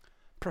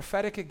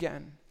 Prophetic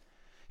again.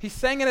 He's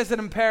saying it as an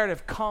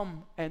imperative.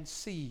 Come and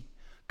see.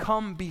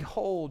 Come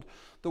behold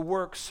the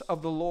works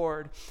of the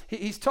Lord.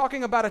 He's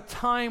talking about a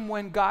time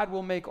when God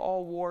will make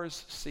all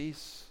wars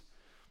cease.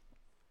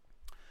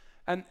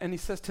 And he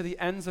says to the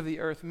ends of the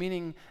earth,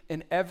 meaning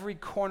in every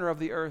corner of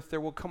the earth, there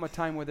will come a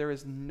time where there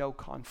is no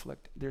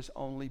conflict. There's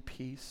only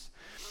peace.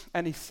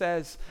 And he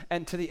says,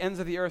 and to the ends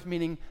of the earth,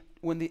 meaning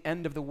when the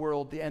end of the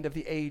world, the end of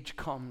the age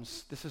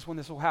comes, this is when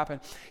this will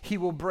happen. He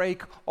will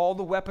break all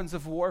the weapons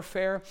of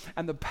warfare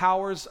and the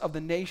powers of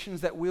the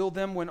nations that wield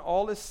them. When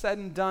all is said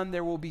and done,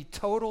 there will be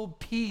total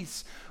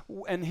peace,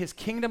 and his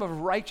kingdom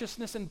of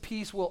righteousness and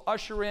peace will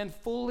usher in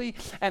fully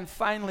and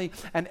finally,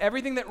 and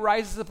everything that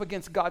rises up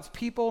against God's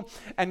people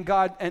and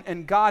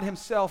God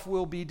himself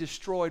will be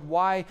destroyed.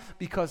 Why?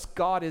 Because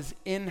God is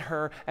in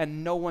her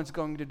and no one's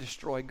going to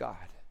destroy God.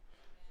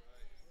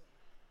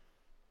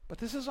 But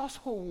this is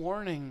also a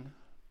warning.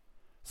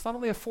 It's not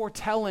only a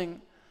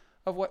foretelling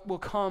of what will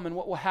come and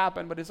what will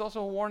happen, but it's also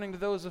a warning to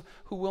those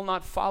who will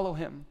not follow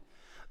him.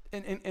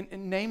 And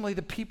namely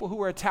the people who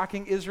were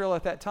attacking Israel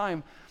at that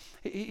time.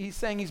 He's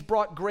saying he's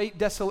brought great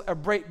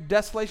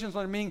desolations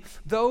on, meaning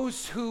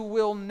those who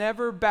will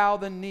never bow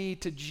the knee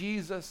to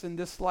Jesus in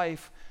this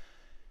life,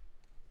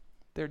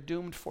 they're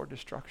doomed for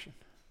destruction.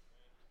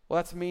 Well,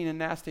 that's mean and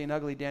nasty and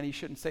ugly, Danny. You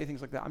shouldn't say things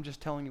like that. I'm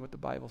just telling you what the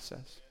Bible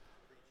says.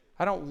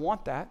 I don't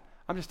want that.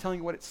 I'm just telling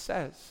you what it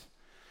says.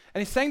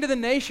 And he's saying to the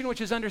nation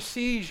which is under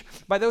siege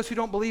by those who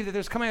don't believe that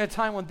there's coming a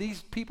time when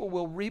these people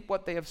will reap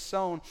what they have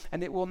sown,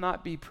 and it will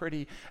not be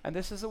pretty. And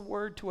this is a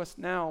word to us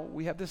now.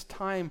 We have this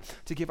time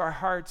to give our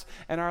hearts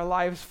and our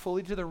lives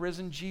fully to the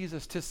risen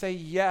Jesus, to say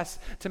yes,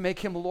 to make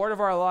him Lord of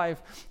our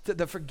life, to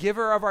the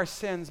forgiver of our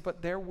sins.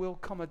 But there will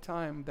come a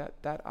time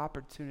that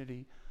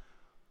opportunity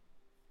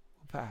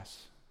will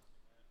pass.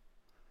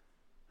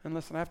 And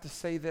listen, I have to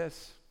say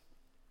this,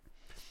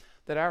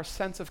 that our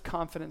sense of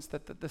confidence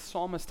that the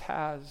psalmist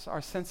has,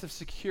 our sense of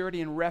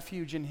security and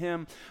refuge in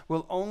him,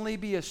 will only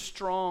be as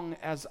strong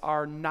as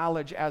our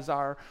knowledge, as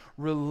our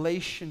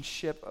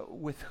relationship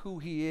with who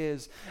he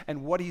is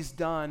and what he's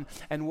done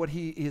and what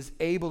he is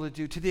able to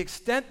do. To the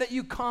extent that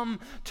you come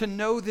to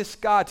know this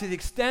God, to the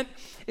extent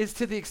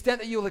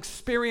that you'll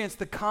experience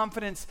the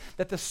confidence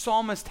that the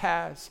psalmist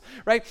has,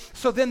 right?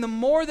 So then the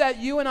more that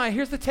you and I,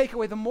 here's the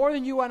takeaway, the more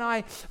that you and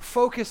I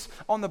focus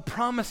on the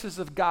promises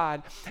of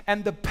God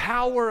and the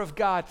power of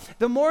God,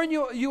 the more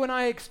you and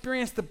I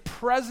experience the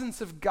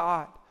presence of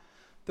God,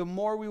 the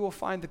more we will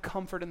find the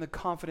comfort and the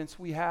confidence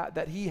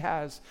that he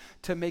has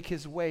to make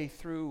his way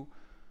through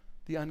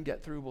the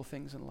unget-throughable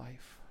things in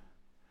life.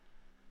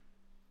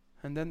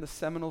 And then the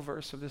seminal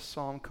verse of this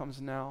psalm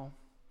comes now,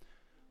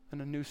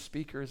 and a new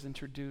speaker is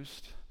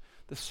introduced.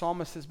 The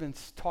psalmist has been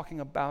talking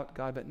about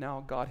God, but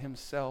now God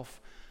himself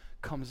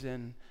comes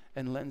in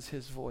and lends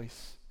his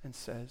voice and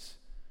says,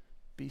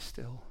 "Be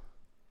still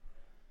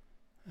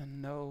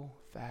and know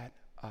that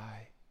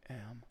I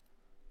am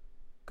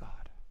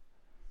God."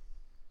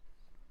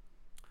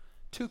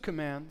 Two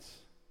commands,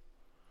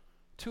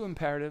 two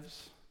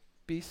imperatives: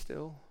 be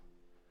still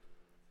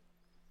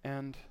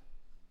and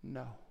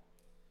know.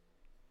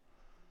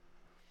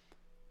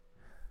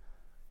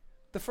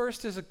 The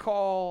first is a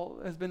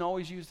call, has been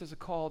always used as a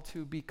call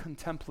to be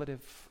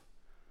contemplative,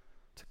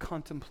 to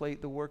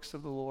contemplate the works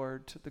of the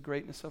Lord, to the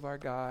greatness of our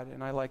God,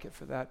 and I like it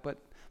for that. But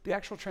the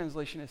actual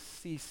translation is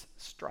cease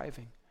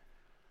striving.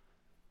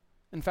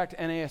 In fact,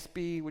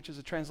 NASB, which is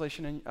a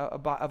translation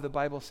of the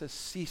Bible, says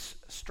cease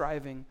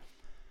striving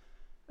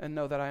and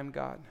know that I am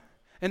God.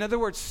 In other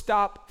words,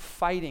 stop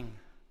fighting.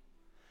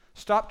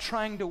 Stop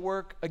trying to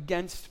work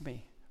against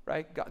me,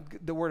 right? God,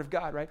 the word of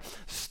God, right?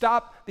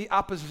 Stop the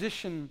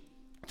opposition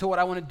to what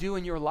I want to do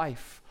in your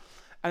life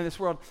and in this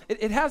world.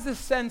 It has this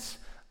sense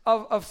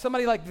of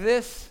somebody like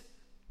this: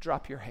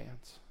 drop your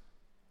hands.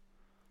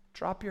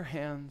 Drop your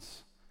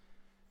hands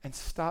and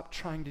stop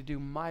trying to do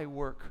my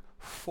work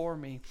for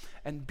me,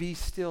 and be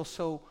still.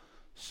 So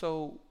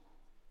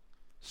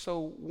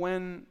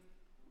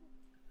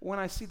when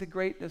I see the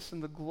greatness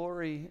and the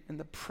glory and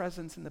the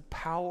presence and the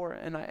power,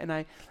 and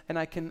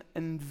I can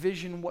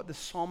envision what the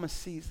psalmist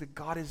sees, that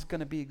God is going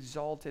to be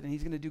exalted and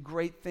he's going to do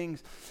great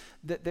things,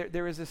 that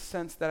there is a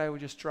sense that I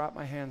would just drop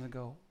my hands and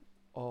go,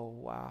 oh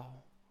wow,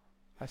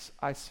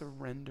 I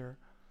surrender.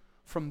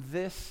 From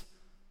this,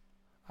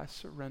 I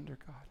surrender,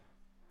 God.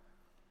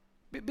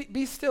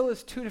 Be still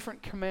is two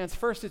different commands.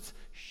 First, it's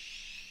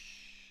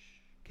shh,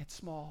 get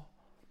small,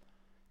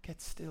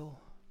 get still,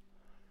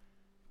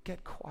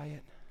 get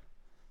quiet.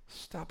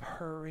 Stop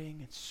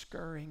hurrying and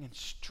scurrying and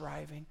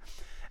striving.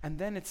 And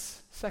then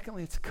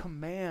secondly, it's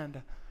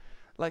command.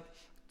 Like,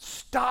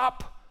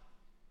 stop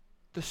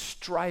the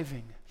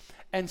striving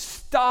and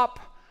stop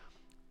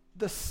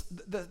the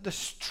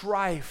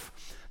strife.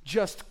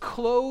 Just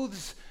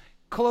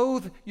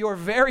clothe your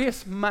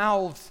various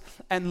mouths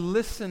and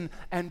listen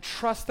and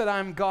trust that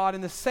I'm God.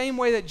 In the same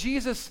way that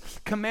Jesus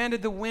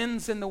commanded the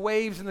winds and the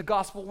waves in the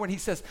gospel when he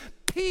says,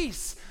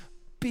 peace,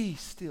 be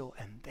still.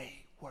 And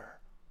they were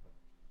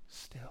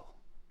still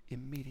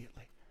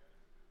immediately.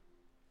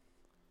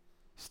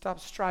 Stop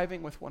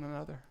striving with one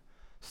another.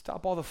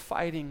 Stop all the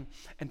fighting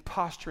and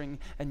posturing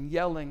and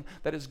yelling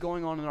that is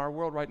going on in our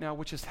world right now,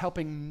 which is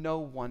helping no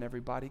one,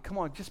 everybody. Come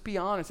on, just be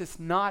honest. It's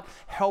not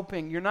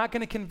helping. You're not going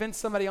to convince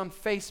somebody on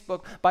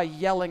Facebook by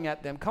yelling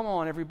at them. Come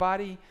on,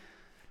 everybody.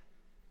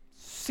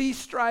 Cease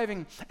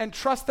striving and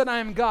trust that I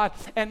am God.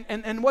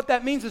 And what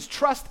that means is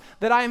trust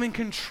that I am in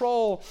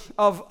control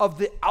of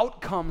the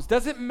outcomes.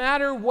 Doesn't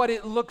matter what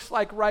it looks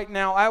like right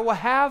now. I will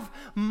have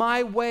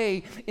my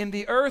way in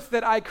the earth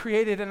that I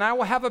created, and I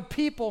will have a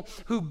people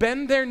who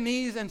bend their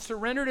knees and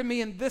surrender to me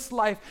in this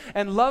life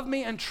and love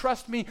me and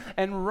trust me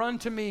and run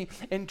to me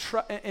and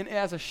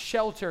as a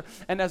shelter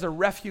and as a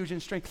refuge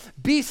and strength.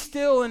 Be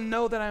still and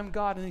know that I am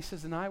God. And he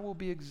says, and I will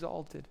be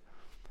exalted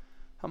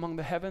among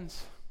the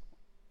heavens,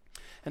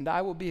 and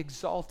I will be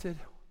exalted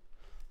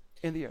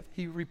in the earth.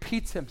 He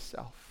repeats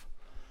himself,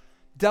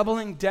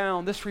 doubling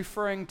down, this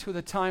referring to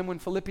the time when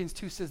Philippians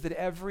 2 says that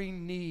every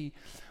knee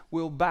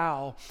will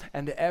bow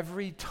and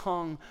every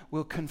tongue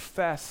will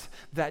confess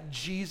that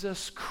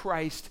Jesus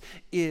Christ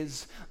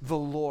is the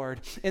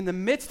Lord. In the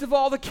midst of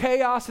all the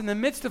chaos, in the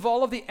midst of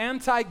all of the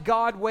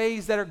anti-God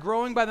ways that are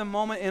growing by the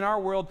moment in our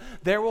world,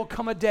 there will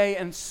come a day,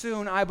 and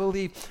soon, I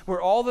believe,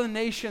 where all the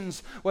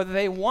nations, whether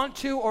they want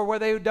to or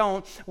whether they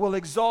don't, will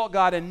exalt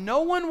God, and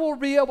no one will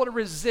be able to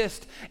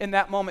resist in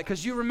that moment.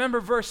 Because you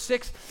remember verse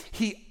 6,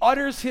 he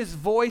utters his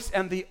voice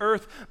and the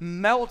earth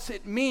melts.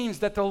 It means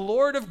that the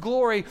Lord of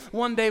glory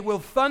one day will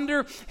thunder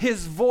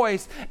his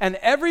voice, and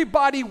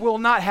everybody will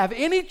not have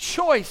any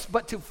choice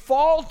but to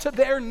fall to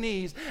their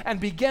knees and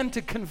begin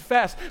to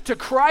confess, to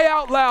cry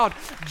out loud,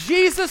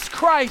 Jesus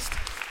Christ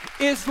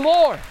is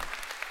Lord.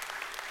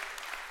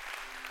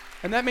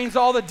 And that means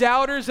all the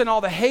doubters and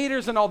all the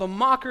haters and all the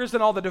mockers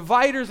and all the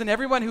dividers and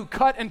everyone who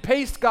cut and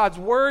paste God's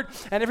word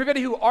and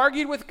everybody who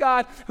argued with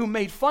God, who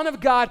made fun of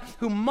God,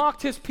 who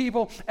mocked his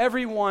people,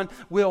 everyone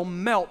will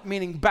melt,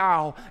 meaning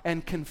bow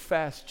and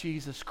confess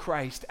Jesus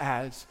Christ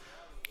as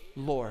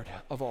Lord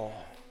of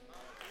all.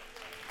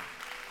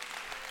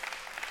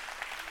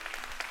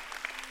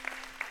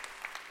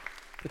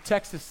 The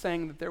text is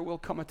saying that there will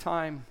come a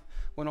time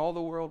when all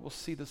the world will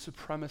see the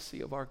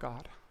supremacy of our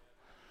God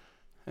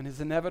and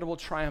his inevitable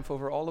triumph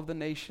over all of the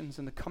nations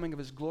and the coming of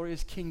his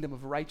glorious kingdom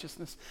of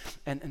righteousness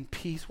and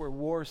peace, where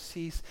wars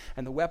cease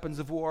and the weapons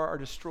of war are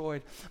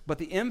destroyed. But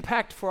the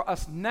impact for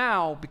us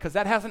now, because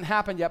that hasn't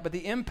happened yet, but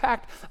the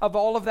impact of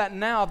all of that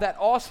now, that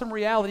awesome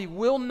reality,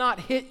 will not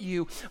hit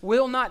you,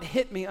 will not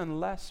hit me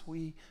unless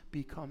we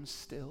become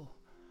still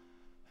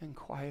and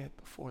quiet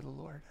before the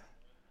Lord.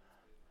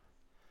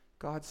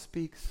 God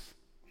speaks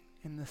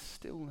in the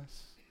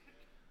stillness.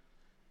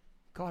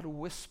 God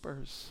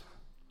whispers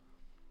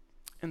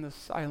in the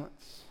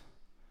silence.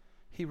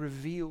 He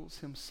reveals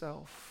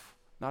himself,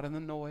 not in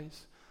the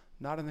noise,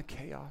 not in the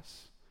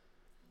chaos.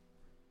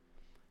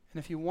 And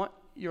if you want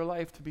your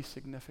life to be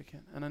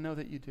significant, and I know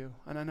that you do,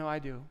 and I know I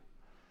do,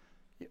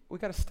 we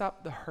got to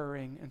stop the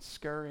hurrying and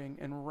scurrying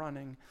and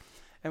running.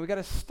 And we got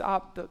to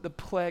stop the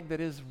plague that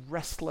is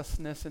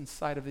restlessness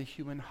inside of the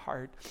human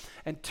heart,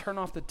 and turn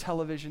off the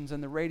televisions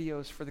and the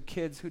radios for the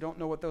kids who don't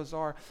know what those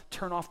are.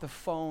 Turn off the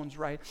phones,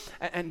 right?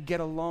 And get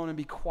alone and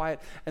be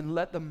quiet and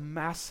let the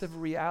massive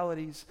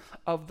realities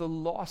of the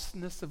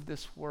lostness of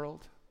this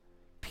world,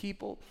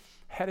 people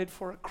headed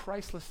for a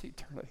Christless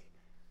eternity,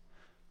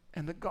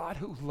 and the God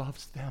who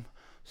loves them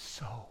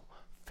so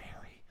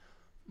very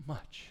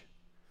much.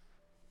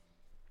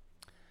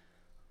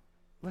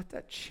 Let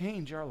that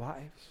change our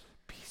lives.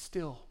 Be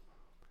still,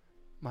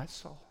 my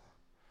soul.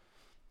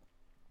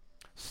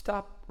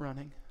 Stop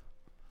running.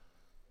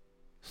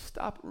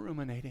 Stop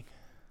ruminating.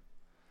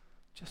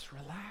 Just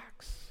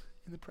relax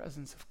in the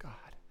presence of God.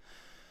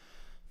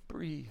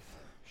 Breathe.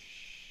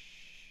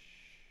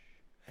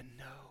 And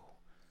know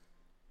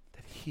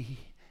that he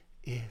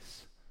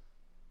is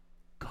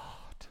God.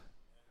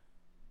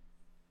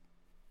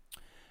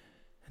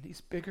 And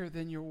he's bigger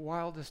than your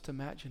wildest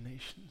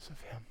imaginations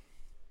of him.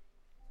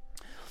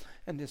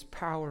 And his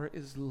power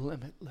is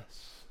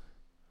limitless.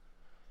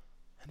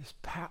 And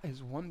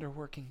his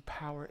wonder-working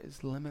power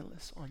is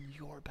limitless on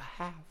your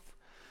behalf.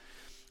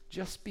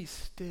 Just be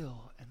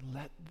still and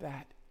let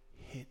that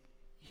hit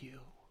you.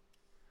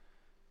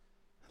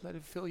 Let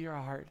it fill your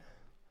heart.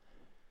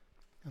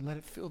 And let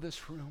it fill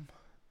this room.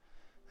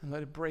 And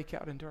let it break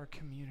out into our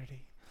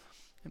community.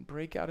 And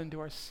break out into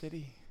our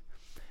city.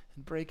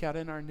 and break out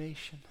in our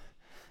nation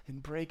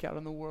and break out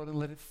in the world and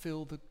let it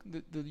fill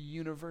the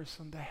universe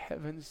and the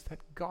heavens, that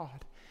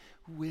God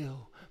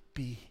will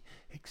be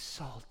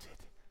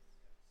exalted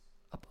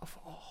above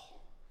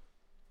all.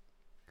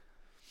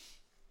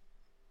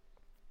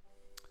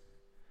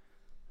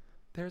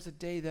 There's a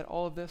day that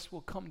all of this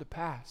will come to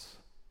pass,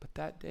 but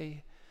that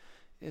day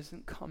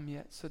isn't come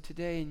yet. So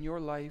today in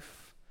your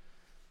life,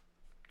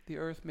 the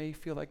earth may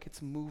feel like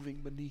it's moving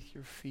beneath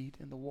your feet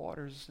and the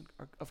waters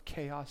of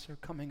chaos are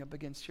coming up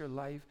against your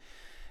life.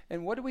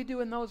 And what do we do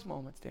in those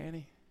moments,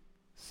 Danny?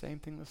 Same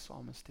thing the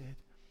psalmist did.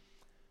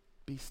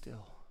 Be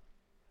still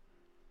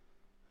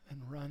and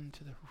run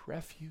to the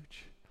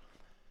refuge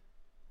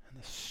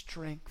and the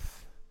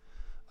strength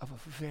of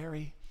a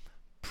very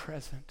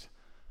present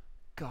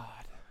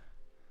God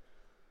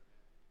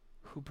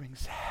who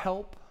brings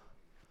help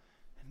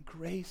and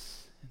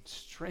grace and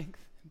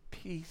strength and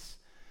peace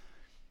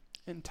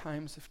in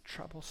times of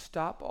trouble.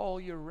 Stop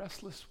all your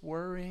restless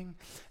worrying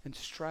and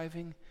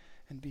striving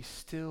and be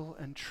still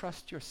and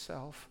trust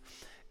yourself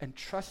and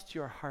trust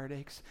your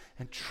heartaches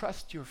and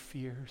trust your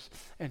fears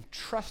and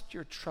trust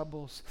your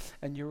troubles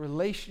and your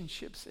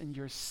relationships and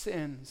your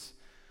sins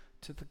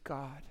to the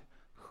God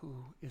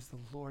who is the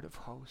Lord of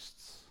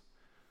hosts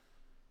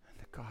and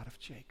the God of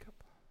Jacob,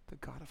 the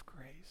God of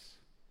grace.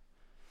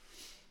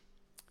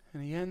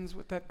 And he ends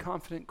with that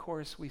confident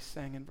chorus we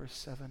sang in verse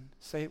 7.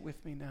 Say it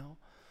with me now.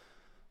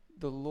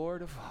 The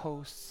Lord of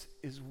hosts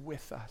is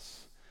with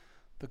us.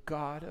 The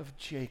God of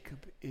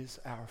Jacob is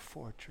our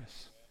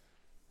fortress.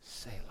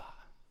 Selah.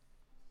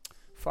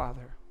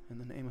 Father, in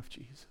the name of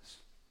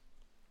Jesus,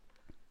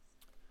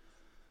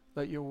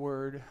 let your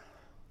word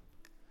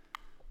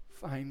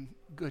find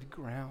good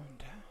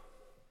ground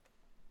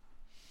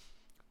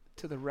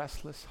to the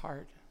restless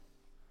heart,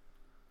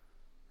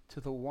 to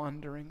the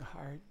wandering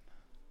heart,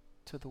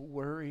 to the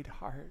worried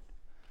heart,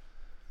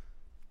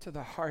 to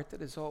the heart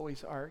that is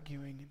always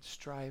arguing and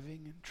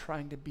striving and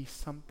trying to be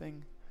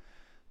something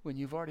when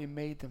you've already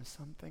made them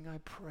something. I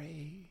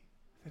pray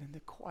that in the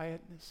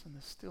quietness and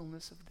the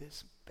stillness of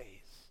this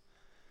space,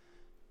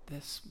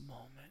 this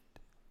moment,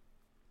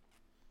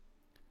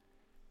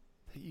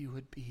 that you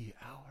would be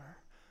our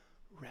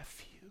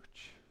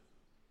refuge.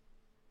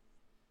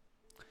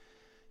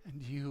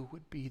 And you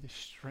would be the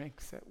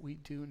strength that we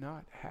do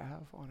not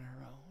have on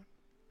our own.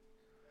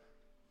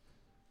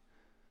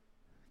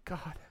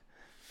 God,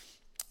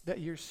 that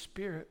your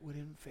Spirit would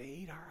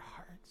invade our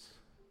hearts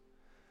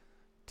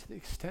to the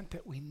extent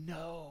that we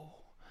know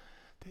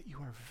that you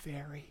are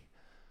very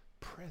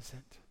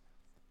present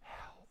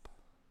help.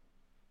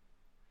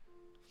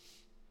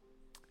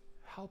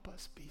 Help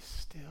us be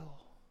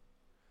still.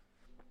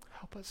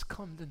 Help us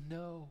come to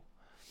know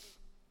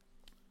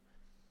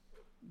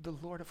the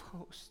Lord of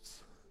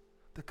hosts,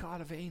 the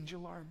God of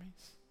angel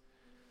armies.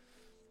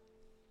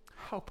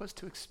 Help us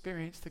to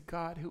experience the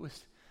God who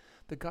is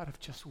the God of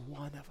just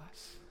one of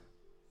us,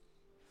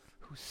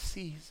 who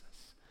sees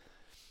us,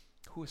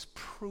 who is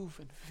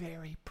proven,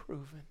 very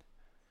proven.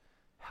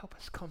 Help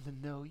us come to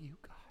know you,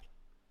 God.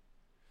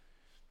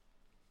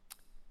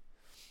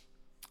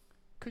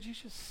 Could you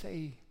just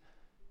say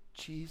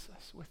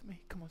Jesus with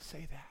me? Come on,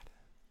 say that.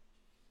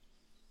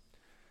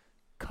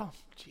 Come,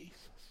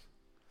 Jesus.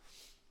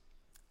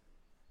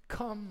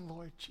 Come,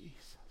 Lord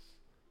Jesus,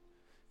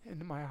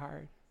 into my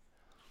heart,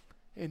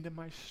 into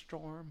my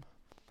storm,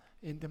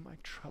 into my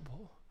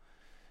trouble,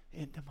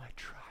 into my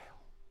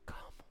trial. Come.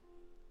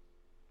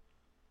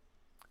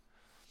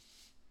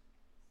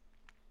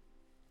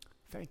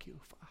 Thank you,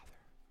 Father.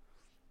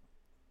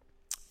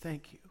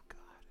 Thank you,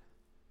 God,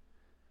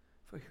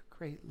 for your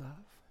great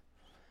love,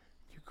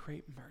 your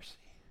great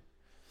mercy,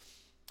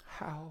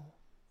 how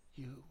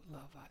you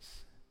love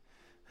us,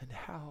 and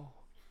how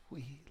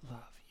we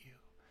love you.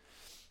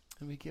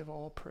 And we give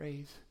all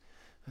praise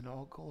and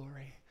all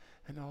glory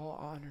and all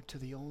honor to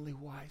the only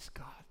wise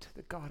God, to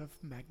the God of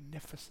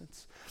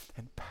magnificence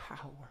and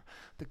power,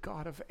 the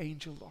God of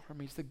angel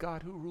armies, the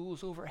God who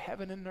rules over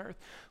heaven and earth.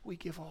 We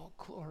give all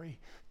glory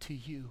to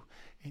you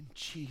in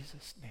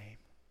Jesus' name.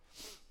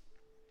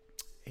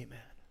 Amen.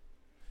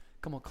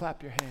 Come on,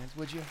 clap your hands,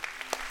 would you?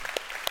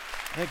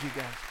 Thank you,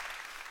 guys.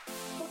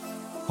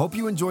 Hope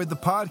you enjoyed the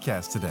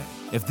podcast today.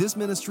 If this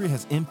ministry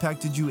has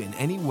impacted you in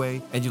any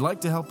way and you'd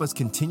like to help us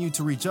continue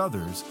to reach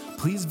others,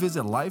 please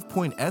visit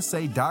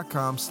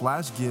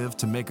lifepointsa.com/give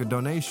to make a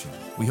donation.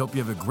 We hope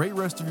you have a great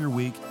rest of your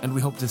week, and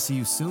we hope to see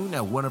you soon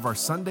at one of our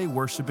Sunday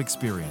worship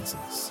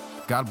experiences.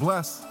 God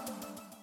bless.